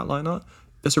tracing that line art,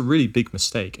 that's a really big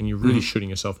mistake, and you're really shooting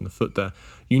yourself in the foot there.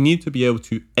 You need to be able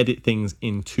to edit things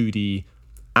in 2D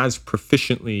as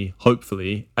proficiently,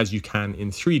 hopefully, as you can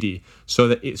in 3D, so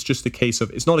that it's just a case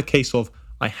of, it's not a case of,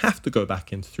 I have to go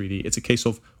back into 3D. It's a case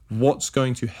of, what's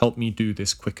going to help me do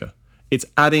this quicker? It's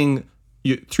adding,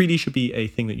 3D should be a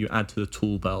thing that you add to the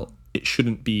tool belt. It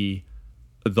shouldn't be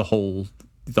the whole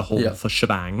for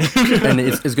shebang. And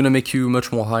it's going to make you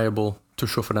much more hireable to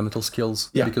show fundamental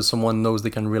skills, because someone knows they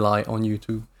can rely on you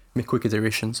to make quick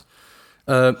iterations.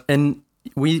 And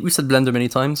we said Blender many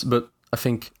times, but I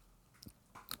think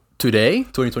today,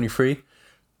 2023,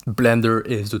 Blender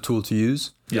is the tool to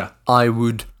use. Yeah. I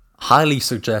would highly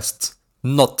suggest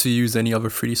not to use any other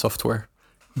 3D software.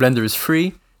 Blender is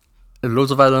free,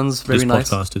 loads of add-ons, very nice.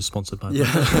 This podcast is sponsored by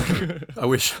I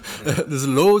wish. There's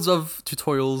loads of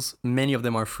tutorials, many of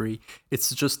them are free.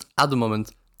 It's just, at the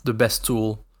moment, the best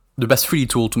 3D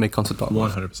tool to make concept art.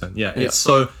 100%. Yeah. It's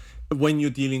so, when you're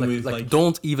dealing with like...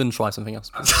 Don't even try something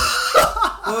else. Wait.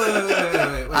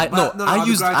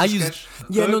 I used.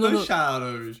 Yeah, no.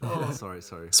 Shadows. Oh, sorry.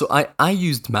 So I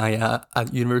used Maya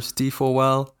at university for a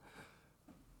while.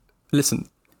 Listen,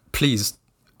 please.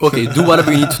 Okay, do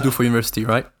whatever you need to do for university,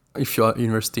 right? If you're at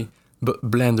university. But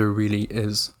Blender really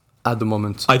is, at the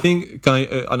moment. I think,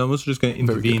 and I'm also just going to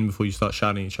intervene before you start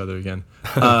shouting at each other again.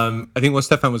 I think what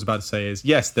Stefan was about to say is,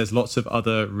 yes, there's lots of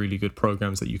other really good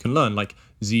programs that you can learn. Like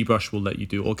ZBrush will let you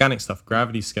do organic stuff.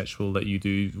 Gravity Sketch will let you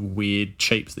do weird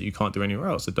shapes that you can't do anywhere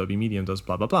else. Adobe Medium does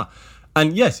blah, blah, blah.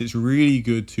 And yes, it's really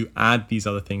good to add these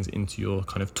other things into your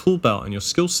kind of tool belt and your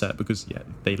skill set, because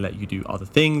they let you do other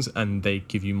things and they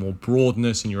give you more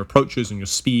broadness in your approaches and your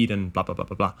speed and blah, blah, blah,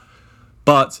 blah, blah.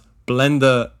 But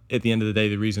Blender, at the end of the day,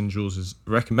 the reason Jules is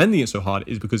recommending it so hard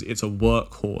is because it's a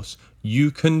workhorse.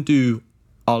 You can do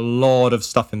a lot of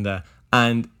stuff in there.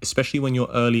 And especially when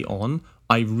you're early on,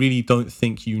 I really don't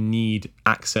think you need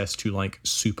access to like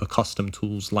super custom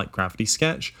tools like Gravity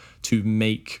Sketch to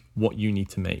make what you need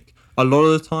to make. A lot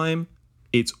of the time,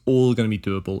 it's all going to be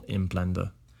doable in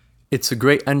Blender. It's a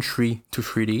great entry to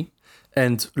 3D.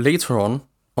 And later on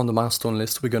the milestone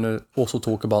list, we're going to also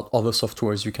talk about other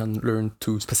softwares you can learn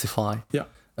to specify. Yeah.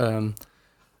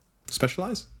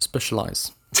 Specialize?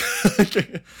 Specialize.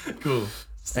 Cool.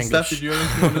 Steph, did you have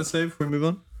anything you want to say before we move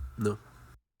on?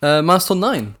 No. Milestone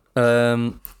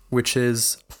 9, which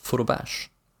is Photobash.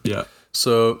 Yeah.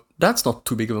 So that's not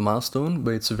too big of a milestone,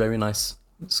 but it's a very nice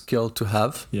skill to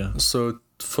have. Yeah. So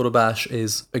Photobash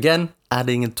is, again,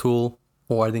 adding a tool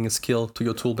or adding a skill to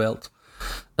your tool belt.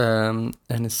 And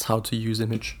it's how to use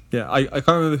image. Yeah, I can't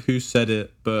remember who said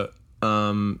it, but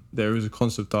there was a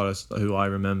concept artist who I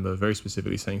remember very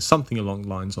specifically saying something along the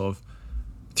lines of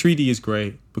 3D is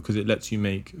great because it lets you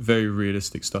make very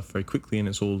realistic stuff very quickly and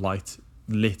it's all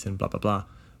lit and blah, blah, blah.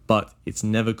 But it's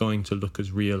never going to look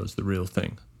as real as the real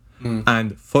thing.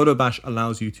 And Photobash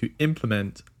allows you to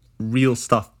implement real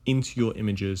stuff into your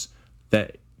images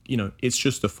that, you know, it's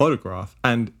just a photograph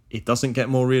and it doesn't get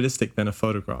more realistic than a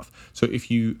photograph. So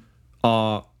if you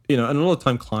are, you know, and a lot of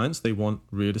time clients, they want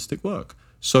realistic work.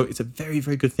 So it's a very,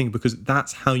 very good thing because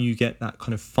that's how you get that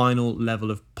kind of final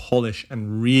level of polish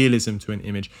and realism to an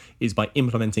image, is by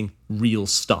implementing real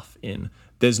stuff in.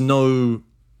 There's no,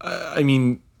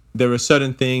 there are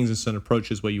certain things and certain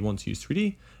approaches where you want to use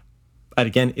 3D. And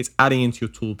again, it's adding into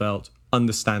your tool belt,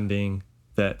 understanding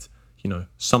that, you know,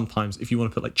 sometimes if you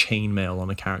want to put like chainmail on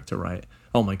a character, right?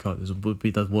 Oh my God, this would be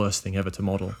the worst thing ever to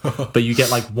model. But you get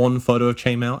like one photo of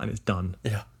chainmail and it's done.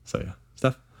 Yeah. So yeah.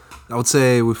 Steph? I would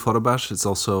say with Photobash, it's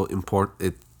also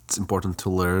important to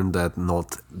learn that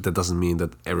that doesn't mean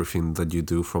that everything that you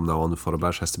do from now on with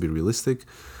Photobash has to be realistic.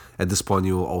 At this point,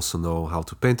 you will also know how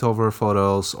to paint over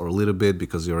photos, or a little bit,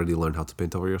 because you already learned how to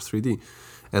paint over your 3D,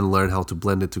 and learn how to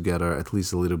blend it together at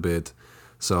least a little bit.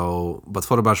 So, but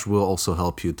Photobash will also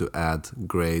help you to add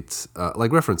great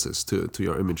like references to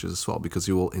your images as well, because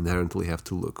you will inherently have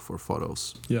to look for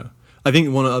photos. Yeah. I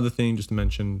think one other thing just to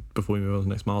mention before we move on to the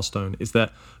next milestone is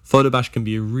that Photobash can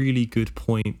be a really good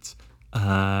point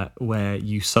where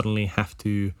you suddenly have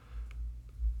to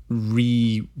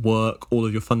rework all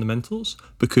of your fundamentals,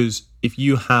 because if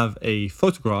you have a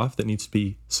photograph that needs to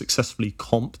be successfully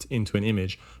comped into an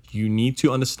image, you need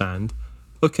to understand,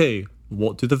 okay,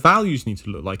 what do the values need to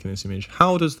look like in this image?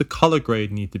 How does the color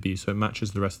grade need to be so it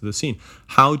matches the rest of the scene?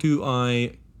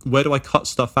 Where do I cut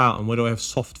stuff out, and where do I have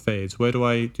soft fades? Where do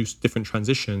I do different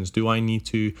transitions? Do I need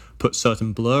to put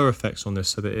certain blur effects on this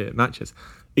so that it matches,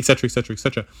 etc., etc.,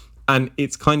 etc.? And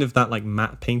it's kind of that like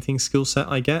matte painting skill set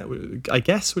I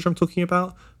guess, which I'm talking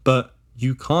about. But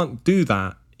you can't do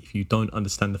that if you don't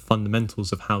understand the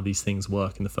fundamentals of how these things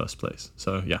work in the first place.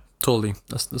 So yeah. Totally,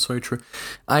 that's very true.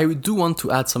 I do want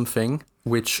to add something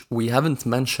which we haven't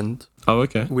mentioned. Oh,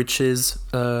 okay. Which is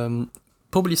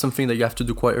probably something that you have to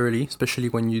do quite early, especially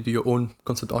when you do your own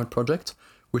concept art project,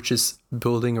 which is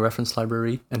building a reference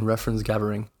library and reference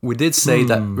gathering. We did say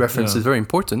that reference is very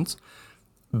important,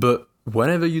 but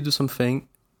whenever you do something,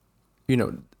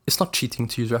 it's not cheating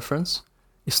to use reference.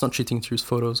 It's not cheating to use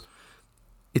photos.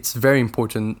 It's very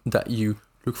important that you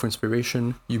look for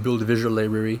inspiration, you build a visual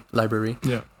library,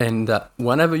 and that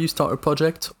whenever you start a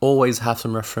project, always have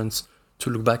some reference to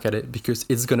look back at it, because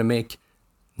it's going to make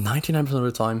 99% of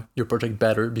the time your project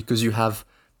better because you have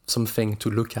something to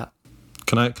look at.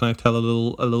 Can I tell a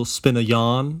little spin a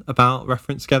yarn about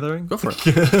reference gathering? Go for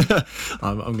it.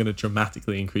 I'm going to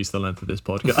dramatically increase the length of this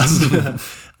podcast.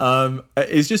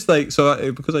 It's just like,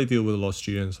 because I deal with a lot of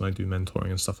students and I do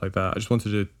mentoring and stuff like that, I just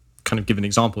wanted to kind of give an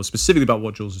example specifically about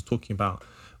what Jules is talking about,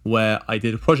 where I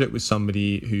did a project with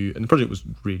somebody and the project was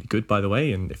really good, by the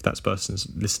way, and if that person's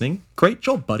listening, great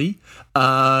job, buddy.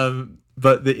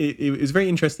 But it was very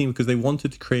interesting because they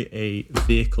wanted to create a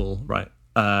vehicle, right?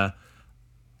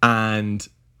 And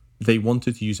they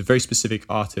wanted to use a very specific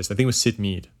artist, I think it was Sid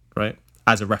Mead, right,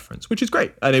 as a reference, which is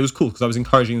great. And it was cool because I was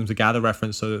encouraging them to gather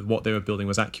reference so that what they were building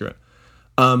was accurate.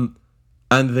 And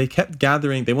they kept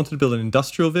gathering, they wanted to build an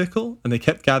industrial vehicle, and they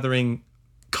kept gathering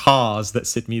cars that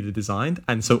Sid Mead had designed.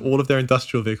 And so all of their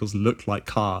industrial vehicles looked like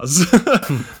cars.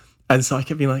 And so I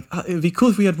kept being like, it would be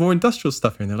cool if we had more industrial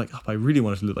stuff here. And they're like, I really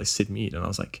wanted to look like Sid Mead. And I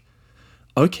was like,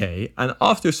 okay. And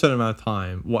after a certain amount of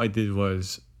time, what I did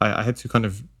was I had to kind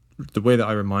of, the way that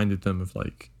I reminded them of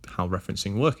like how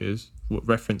referencing works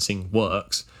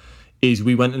is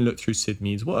we went and looked through Sid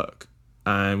Mead's work.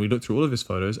 And we looked through all of his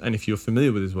photos. And if you're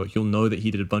familiar with his work, you'll know that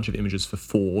he did a bunch of images for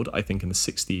Ford, I think in the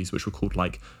 60s, which were called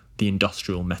like the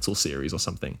Industrial Metal series or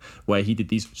something, where he did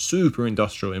these super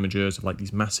industrial images of like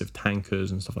these massive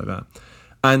tankers and stuff like that.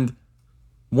 And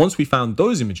once we found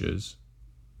those images,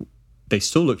 they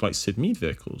still looked like Sid Mead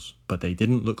vehicles, but they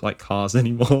didn't look like cars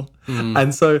anymore.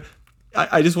 And so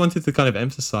I just wanted to kind of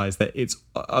emphasize that it's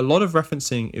a lot of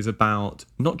referencing is about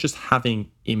not just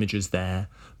having images there,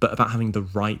 but about having the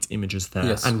right images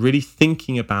there, and really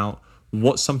thinking about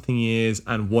what something is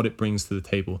and what it brings to the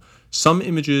table. Some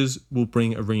images will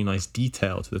bring a really nice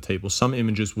detail to the table. Some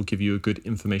images will give you a good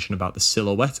information about the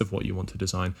silhouette of what you want to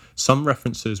design. Some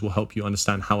references will help you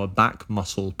understand how a back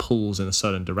muscle pulls in a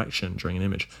certain direction during an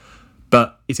image.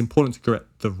 But it's important to get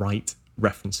the right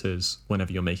references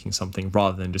whenever you're making something,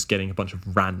 rather than just getting a bunch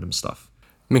of random stuff.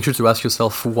 Make sure to ask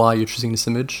yourself why you're choosing this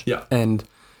image, and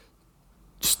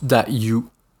just that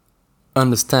you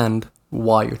understand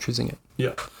why you're choosing it.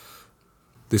 Yeah.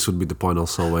 This would be the point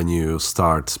also when you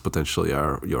start potentially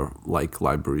your like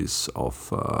libraries of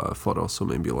photos. So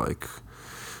maybe like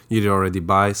you already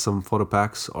buy some photo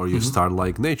packs, or you start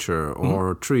like nature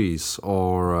or trees,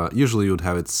 or usually you would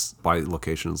have it by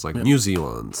locations like New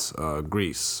Zealand,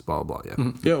 Greece, blah blah.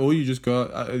 Yeah, or you just go.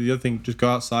 The other thing, just go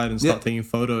outside and start taking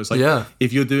photos. Like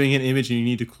if you're doing an image and you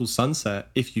need a cool sunset,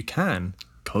 if you can,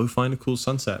 go find a cool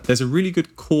sunset. There's a really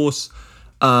good course.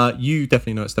 You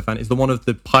definitely know it, Stefan. It's the one of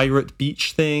the pirate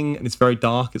beach thing, and it's very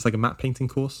dark. It's like a matte painting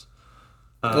course.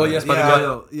 Yes, I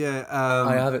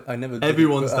have it. I never.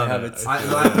 Everyone's done done it.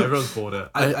 Everyone's bought it.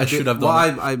 I should have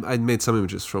done it. I made some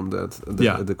images from that.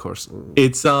 The course.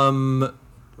 It's I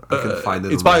can find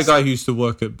it. It's by a guy who used to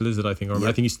work at Blizzard, I think, or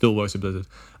I think he still works at Blizzard.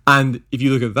 And if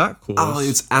you look at that course,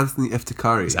 it's Anthony F.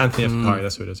 Ticari. It's Anthony F. Ticari.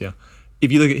 That's who it is. Yeah.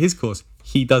 If you look at his course,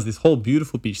 he does this whole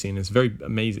beautiful beach scene. It's very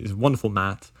amazing. It's a wonderful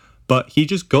matte. But he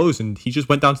just goes and he just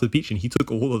went down to the beach and he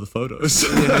took all of the photos.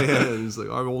 He's like,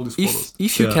 I have all these photos.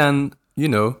 If you can,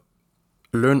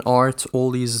 learn art,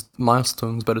 all these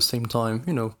milestones, but at the same time,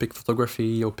 pick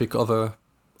photography or pick other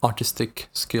artistic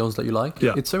skills that you like.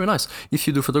 Yeah. It's very nice. If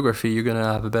you do photography, you're gonna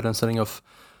have a better understanding of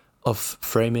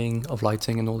framing, of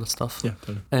lighting, and all that stuff. Yeah,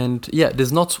 totally. And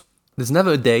there's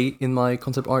never a day in my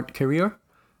concept art career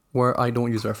where I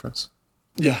don't use reference.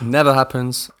 Yeah, it never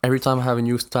happens. Every time I have a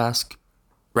new task,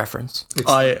 reference.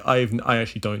 I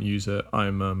actually don't use it.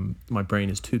 My brain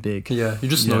is too big. Yeah, you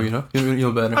just know, you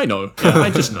know better. I know. Yeah, I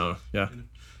just know. Yeah.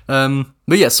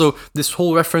 But yeah, so this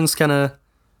whole reference kind of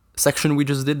section we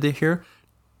just did here,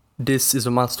 this is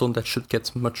a milestone that should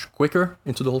get much quicker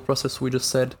into the whole process we just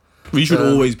said. We should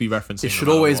always be referencing. It should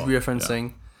no matter always what. be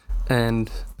referencing, and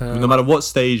No matter what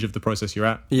stage of the process you're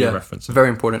at, you're referencing. very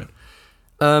important.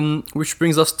 Which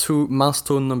brings us to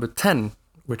milestone number 10,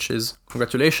 which is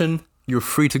congratulations, you're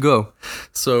free to go.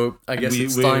 So I guess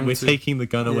we're taking the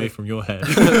gun away from your head.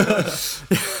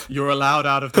 You're allowed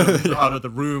out of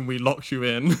the room we locked you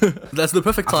in. That's the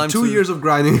perfect time. After 2 years of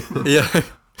grinding. Yeah.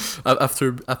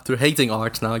 After hating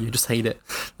art, now you just hate it.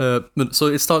 So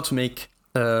it's start to make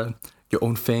your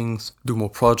own things, do more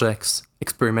projects,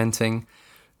 experimenting.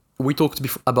 We talked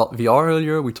about VR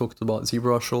earlier. We talked about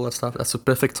ZBrush, all that stuff. That's a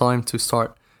perfect time to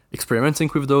start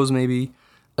experimenting with those. Maybe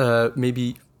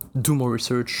do more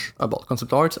research about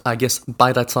concept art. I guess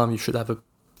by that time you should have a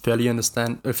fairly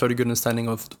good understanding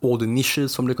of all the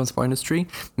niches from the concept art industry.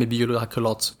 Maybe you like a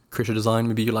lot creative design.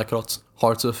 Maybe you like a lot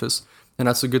hard surface, and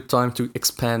that's a good time to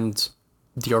expand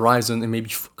the horizon and maybe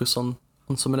focus on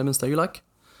some elements that you like.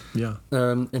 Yeah.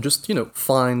 And just,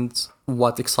 find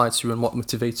what excites you and what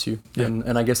motivates you. Yeah.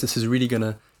 And I guess this is really going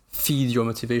to feed your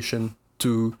motivation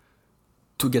to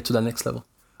get to that next level.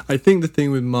 I think the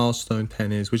thing with milestone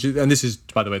 10 is, and this is,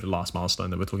 by the way, the last milestone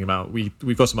that we're talking about.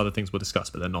 We've got some other things we'll discuss,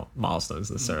 but they're not milestones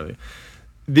necessarily.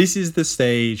 This is the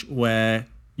stage where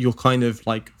you're kind of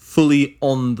like fully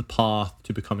on the path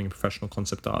to becoming a professional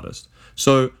concept artist.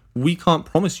 So we can't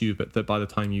promise you that by the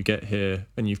time you get here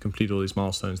and you've completed all these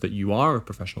milestones that you are a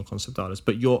professional concept artist,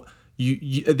 but you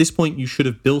at this point you should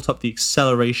have built up the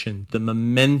acceleration, the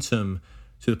momentum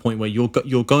to the point where you're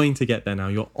going to get there now.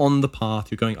 You're on the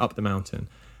path, you're going up the mountain.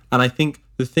 And I think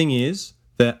the thing is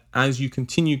that as you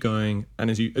continue going and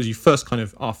as you first kind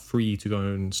of are free to go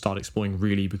and start exploring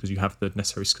really because you have the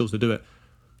necessary skills to do it,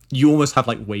 you almost have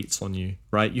like weights on you,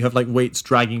 right? You have like weights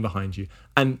dragging behind you.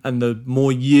 And the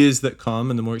more years that come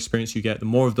and the more experience you get, the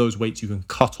more of those weights you can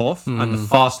cut off and the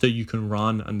faster you can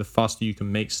run and the faster you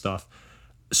can make stuff.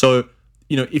 So,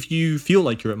 if you feel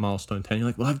like you're at milestone 10, you're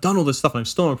like, well, I've done all this stuff and I'm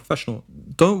still not a professional.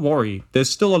 Don't worry. There's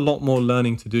still a lot more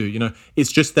learning to do.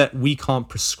 It's just that we can't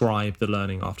prescribe the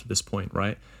learning after this point,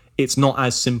 right? It's not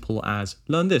as simple as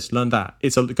learn this, learn that.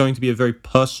 It's going to be a very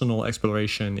personal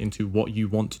exploration into what you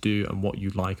want to do and what you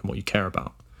like and what you care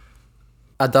about.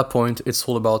 At that point, it's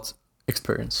all about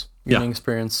experience. Getting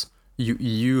experience.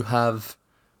 You have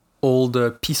all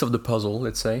the piece of the puzzle,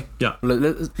 let's say. Yeah.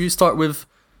 You start with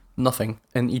nothing,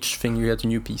 and each thing you get a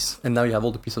new piece, and now you have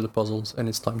all the pieces of the puzzles, and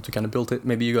it's time to kind of build it.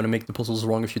 Maybe you're going to make the puzzles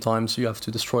wrong a few times, so you have to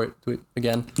destroy it, do it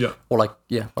again. Yeah. Or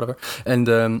whatever.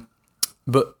 And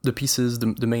but the pieces,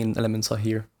 the main elements are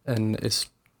here, and it's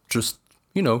just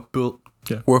build,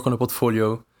 work on a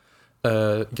portfolio,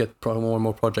 get more and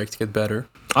more projects, get better.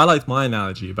 I liked my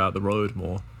analogy about the road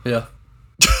more. Yeah.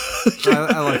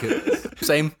 I like it.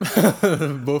 Same.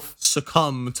 Both.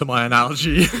 Succumb to my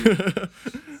analogy.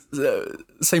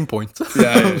 Same point.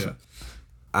 Yeah.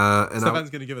 And Stefan's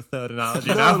going to give a third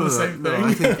analogy now for the same thing.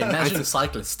 I think, Imagine a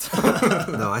cyclist.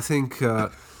 No, I think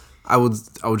I would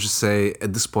just say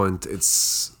at this point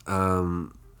it's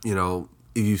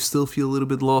if you still feel a little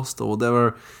bit lost or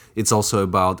whatever, it's also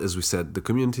about, as we said, the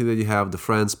community that you have, the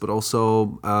friends, but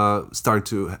also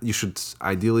you should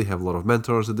ideally have a lot of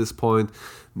mentors at this point.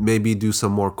 Maybe do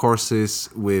some more courses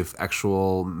with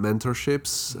actual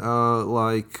mentorships,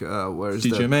 where is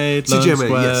CGMA, CGMA,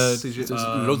 yes. There's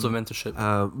loads of mentorship.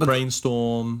 But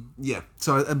Brainstorm. yeah,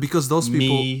 so because those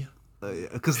people, Me. they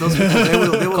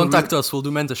will Contact us, we'll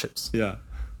do mentorships. Yeah.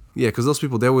 Yeah, because those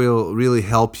people, they will really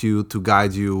help you to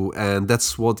guide you, and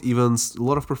that's what even a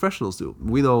lot of professionals do.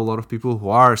 We know a lot of people who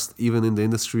are even in the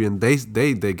industry, and they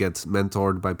get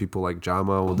mentored by people like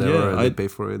Jama or whatever, and they pay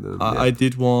for it. And, I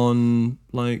did one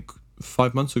like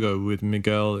 5 months ago with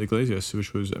Miguel Iglesias,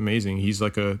 which was amazing. He's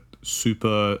like an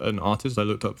artist I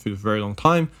looked up for a very long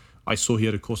time. I saw he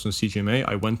had a course on CGMA.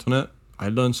 I went on it. I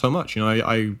learned so much.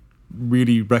 I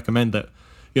really recommend that.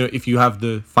 If you have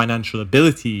the financial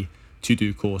ability to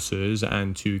do courses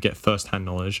and to get first-hand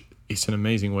knowledge, it's an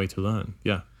amazing way to learn.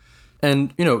 Yeah.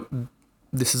 And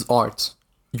this is art.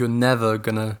 You're never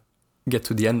gonna get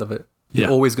to the end of it. You're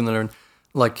Yeah. always gonna learn.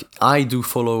 Like, I do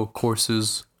follow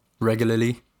courses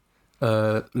regularly.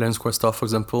 Learn Square stuff, for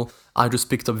example. I just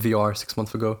picked up VR 6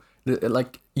 months ago.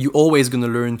 Like, you're always gonna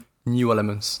learn new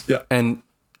elements. Yeah. And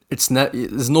there's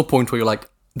no point where you're like,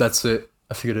 that's it,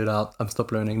 I figured it out, I'm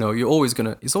stop learning. No, it's always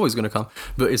gonna come.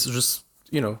 But it's just,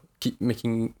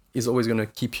 is always going to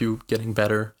keep you getting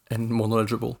better and more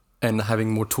knowledgeable and having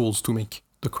more tools to make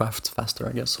the craft faster,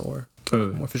 I guess, or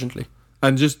more efficiently.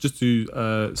 And just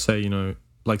to say,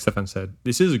 like Stefan said,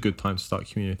 this is a good time to start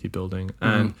community building.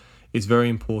 And it's very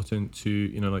important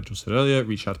to, like Josh said earlier,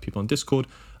 reach out to people on Discord.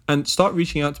 and start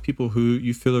reaching out to people who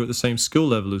you feel are at the same skill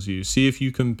level as you. See if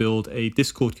you can build a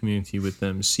Discord community with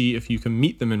them. See if you can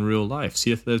meet them in real life.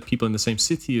 See if there's people in the same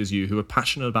city as you who are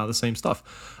passionate about the same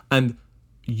stuff, and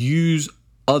use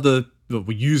other. Well,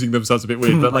 using them sounds a bit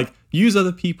weird, but like use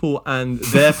other people and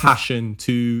their passion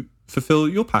to fulfill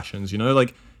your passions. You know,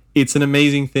 like it's an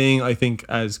amazing thing. I think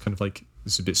as kind of like,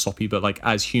 this is a bit soppy, but like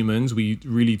as humans, we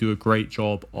really do a great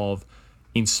job of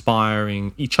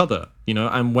inspiring each other, you know.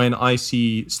 And when I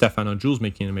see Stefan or Jules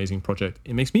making an amazing project,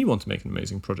 it makes me want to make an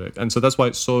amazing project. And so that's why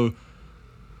it's so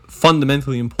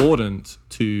fundamentally important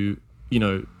to, you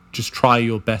know, just try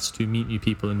your best to meet new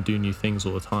people and do new things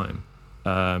all the time.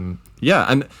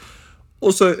 And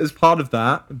also, as part of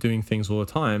that, doing things all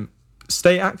the time,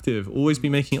 stay active, always be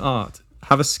making art.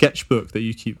 Have a sketchbook that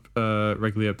you keep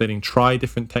regularly updating. Try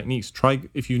different techniques. Try,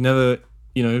 if you've never,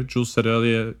 you know, Jules said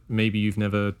earlier, maybe you've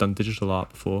never done digital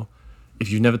art before. If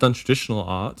you've never done traditional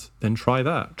art, then try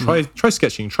that. Try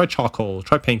sketching, try charcoal,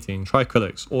 try painting, try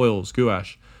acrylics, oils,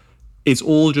 gouache. It's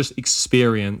all just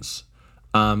experience,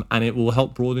 and it will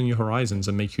help broaden your horizons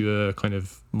and make you a kind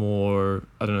of more,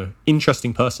 I don't know,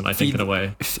 interesting person, I think, in a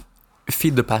way.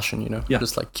 Feed the passion, you know. Yeah.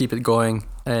 Just like keep it going,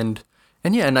 and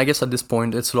I guess at this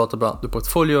point it's a lot about the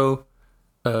portfolio,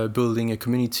 building a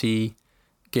community,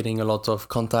 getting a lot of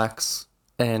contacts,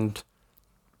 and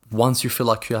once you feel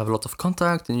like you have a lot of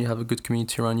contact and you have a good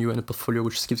community around you and a portfolio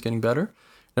which keeps getting better,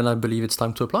 then I believe it's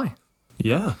time to apply.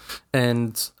 Yeah.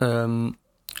 And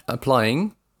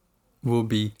applying will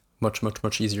be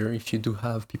much easier if you do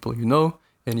have people you know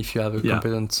and if you have a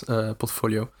competent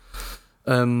portfolio.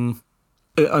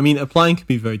 I mean, applying can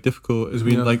be very difficult, as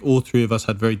we like all three of us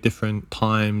had very different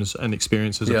times and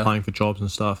experiences applying for jobs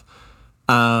and stuff.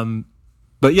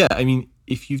 But yeah, I mean,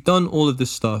 if you've done all of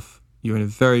this stuff, you're in a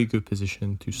very good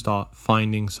position to start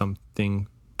finding something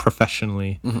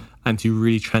professionally and to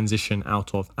really transition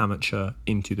out of amateur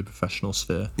into the professional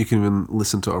sphere. You can even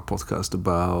listen to our podcast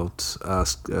about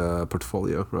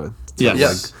portfolio, right?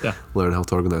 Yes. Learn how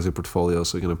to organize your portfolio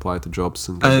so you can apply to jobs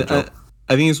and get a job.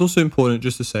 I think it's also important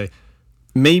just to say,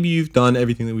 maybe you've done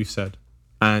everything that we've said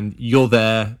and you're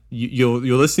there, you're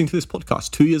listening to this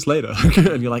podcast 2 years later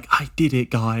and you're like, I did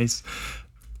it, guys.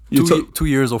 2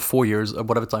 years or 4 years, or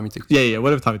whatever time it takes. Yeah,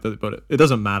 whatever time it does, but it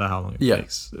doesn't matter how long it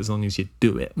takes, as long as you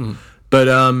do it. But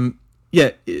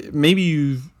maybe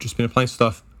you've just been applying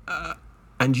stuff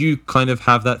and you kind of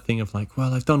have that thing of like,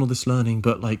 well, I've done all this learning,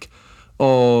 but like,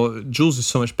 oh, Jules is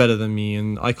so much better than me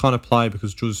and I can't apply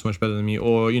because Jules is so much better than me.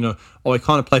 Or, you know, I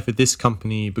can't apply for this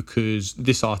company because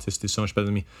this artist is so much better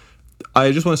than me.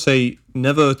 I just want to say,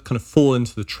 never kind of fall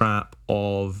into the trap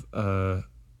of,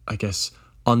 I guess,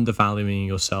 undervaluing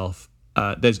yourself.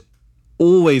 There's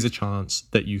always a chance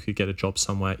that you could get a job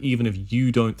somewhere, even if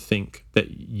you don't think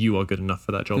that you are good enough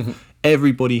for that job.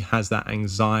 Everybody has that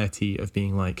anxiety of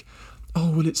being like, oh,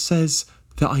 well, it says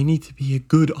that I need to be a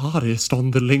good artist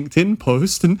on the LinkedIn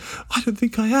post and I don't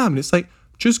think I am. And it's like,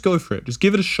 just go for it. Just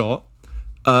give it a shot.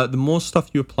 The more stuff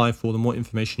you apply for, the more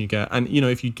information you get. And, you know,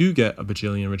 if you do get a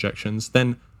bajillion rejections,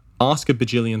 then ask a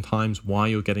bajillion times why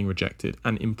you're getting rejected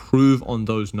and improve on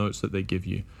those notes that they give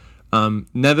you.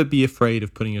 Never be afraid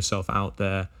of putting yourself out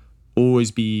there. Always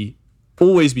be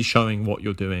showing what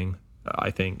you're doing,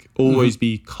 I think. Always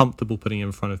be comfortable putting it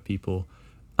in front of people,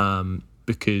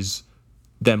 because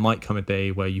there might come a day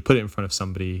where you put it in front of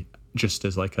somebody just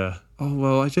as like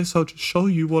I'll just show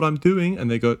you what I'm doing.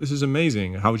 And they go, this is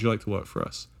amazing. How would you like to work for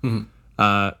us?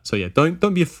 So yeah,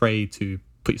 don't be afraid to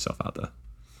put yourself out there.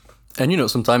 And, you know,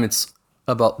 sometimes it's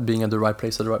about being at the right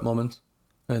place at the right moment.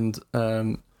 And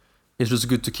it's just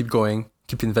good to keep going,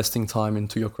 keep investing time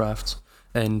into your craft.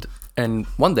 And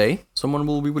one day, someone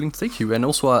will be willing to take you. And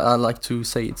also, I like to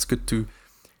say it's good to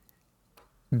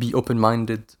be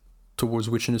open-minded towards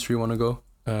which industry you want to go.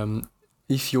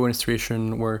 If you're in a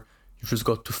situation where you've just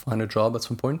got to find a job at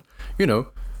some point, you know,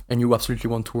 and you absolutely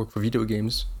want to work for video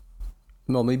games,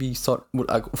 well, maybe start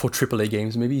for AAA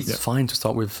games. Maybe it's fine to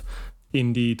start with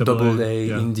indie,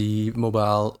 AA, indie,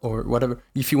 mobile, or whatever.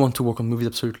 If you want to work on movies,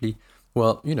 absolutely.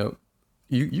 Well, you know,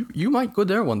 you might go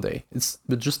there one day.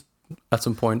 But just at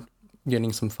some point,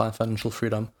 getting some financial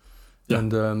freedom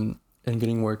and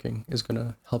getting working is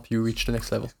gonna help you reach the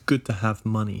next level. Good to have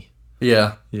money.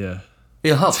 Yeah.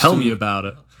 It helps. Tell me about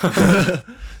it.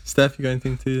 Steph, you got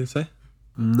anything to say?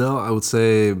 No, I would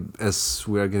say as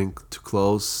we are getting too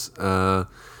close,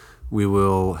 we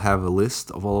will have a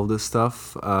list of all of this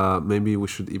stuff. Maybe we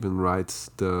should even write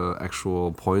the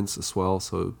actual points as well,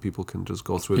 so people can just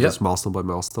go through this milestone by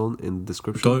milestone in the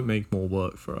description. Don't make more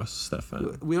work for us,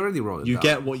 Stefan. We already wrote it You down.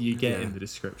 get what you get in the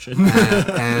description.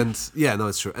 And yeah, no,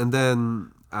 it's true. And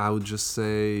then I would just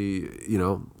say,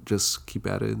 just keep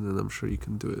at it, and I'm sure you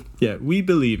can do it. Yeah, we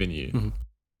believe in you.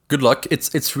 Good luck.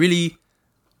 It's really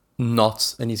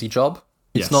not an easy job.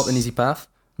 It's Yes. not an easy path,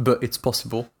 but it's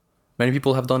possible. Many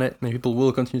people have done it. Many people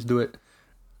will continue to do it.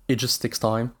 It just takes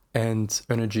time and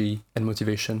energy and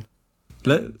motivation.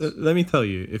 Let me tell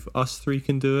you, if us three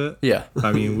can do it, Yeah.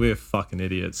 I mean, we're fucking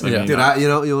idiots. I Yeah. mean,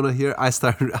 Dude, you want to hear?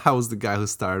 I was the guy who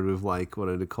started with like what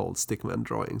are they called, stickman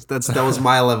drawings. That was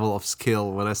my level of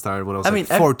skill when I started when I was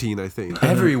 14, I think.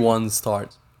 Everyone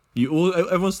starts.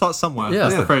 everyone starts somewhere. Yeah.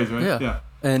 That's the phrase, right? Yeah.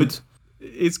 And But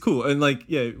it's cool. And like,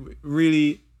 yeah,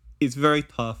 really, it's very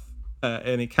tough.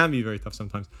 And it can be very tough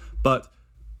sometimes. But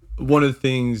one of the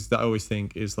things that I always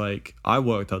think is like, I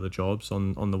worked other jobs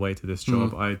on the way to this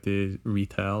job. I did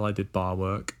retail, I did bar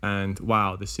work. And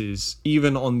wow, this is,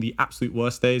 even on the absolute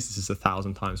worst days, this is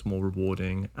 1,000 times more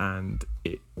rewarding. And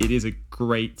it is a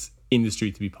great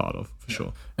industry to be part of, for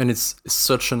sure. and it's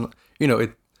such an,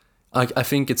 I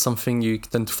think it's something you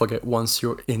tend to forget once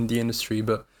you're in the industry,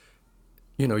 but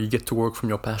you get to work from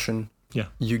your passion. Yeah.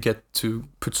 You get to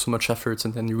put so much effort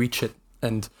and then you reach it.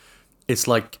 And it's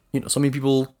like, so many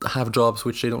people have jobs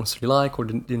which they don't necessarily like or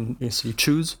didn't necessarily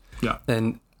choose. Yeah.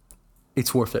 And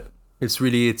it's worth it. It's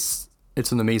really, it's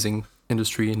an amazing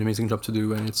industry, an amazing job to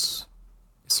do, and it's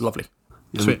lovely.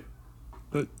 Sweet.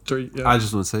 Sorry, yeah. I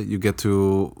just want to say you get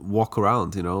to walk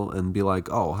around, and be like,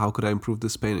 oh, how could I improve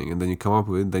this painting? And then you come up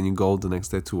with it, then you go the next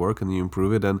day to work and you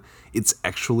improve it, and it's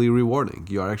actually rewarding.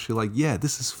 You are actually like, yeah,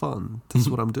 this is fun. This is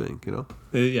what I'm doing,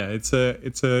 Yeah, it's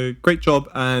a great job,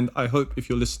 and I hope if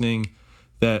you're listening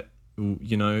that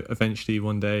eventually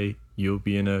one day you'll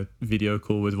be in a video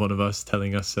call with one of us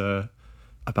telling us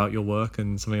about your work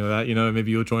and something like that.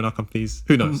 Maybe you'll join our companies.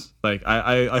 Who knows? Like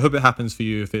I hope it happens for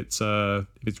you if it's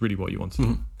really what you want to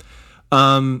do.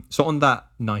 So on that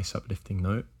nice uplifting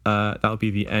note, that'll be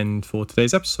the end for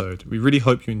today's episode. We really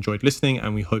hope you enjoyed listening,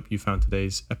 and we hope you found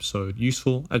today's episode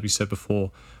useful. As we said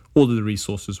before, all of the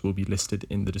resources will be listed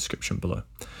in the description below.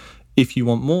 If you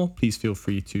want more, please feel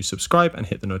free to subscribe and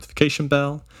hit the notification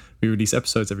bell. We release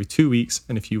episodes every 2 weeks,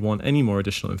 and if you want any more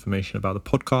additional information about the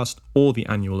podcast or the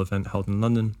annual event held in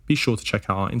London, be sure to check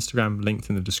out our Instagram linked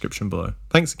in the description below.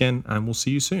 Thanks again, and we'll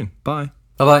see you soon. Bye.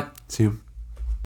 Bye-bye. See you.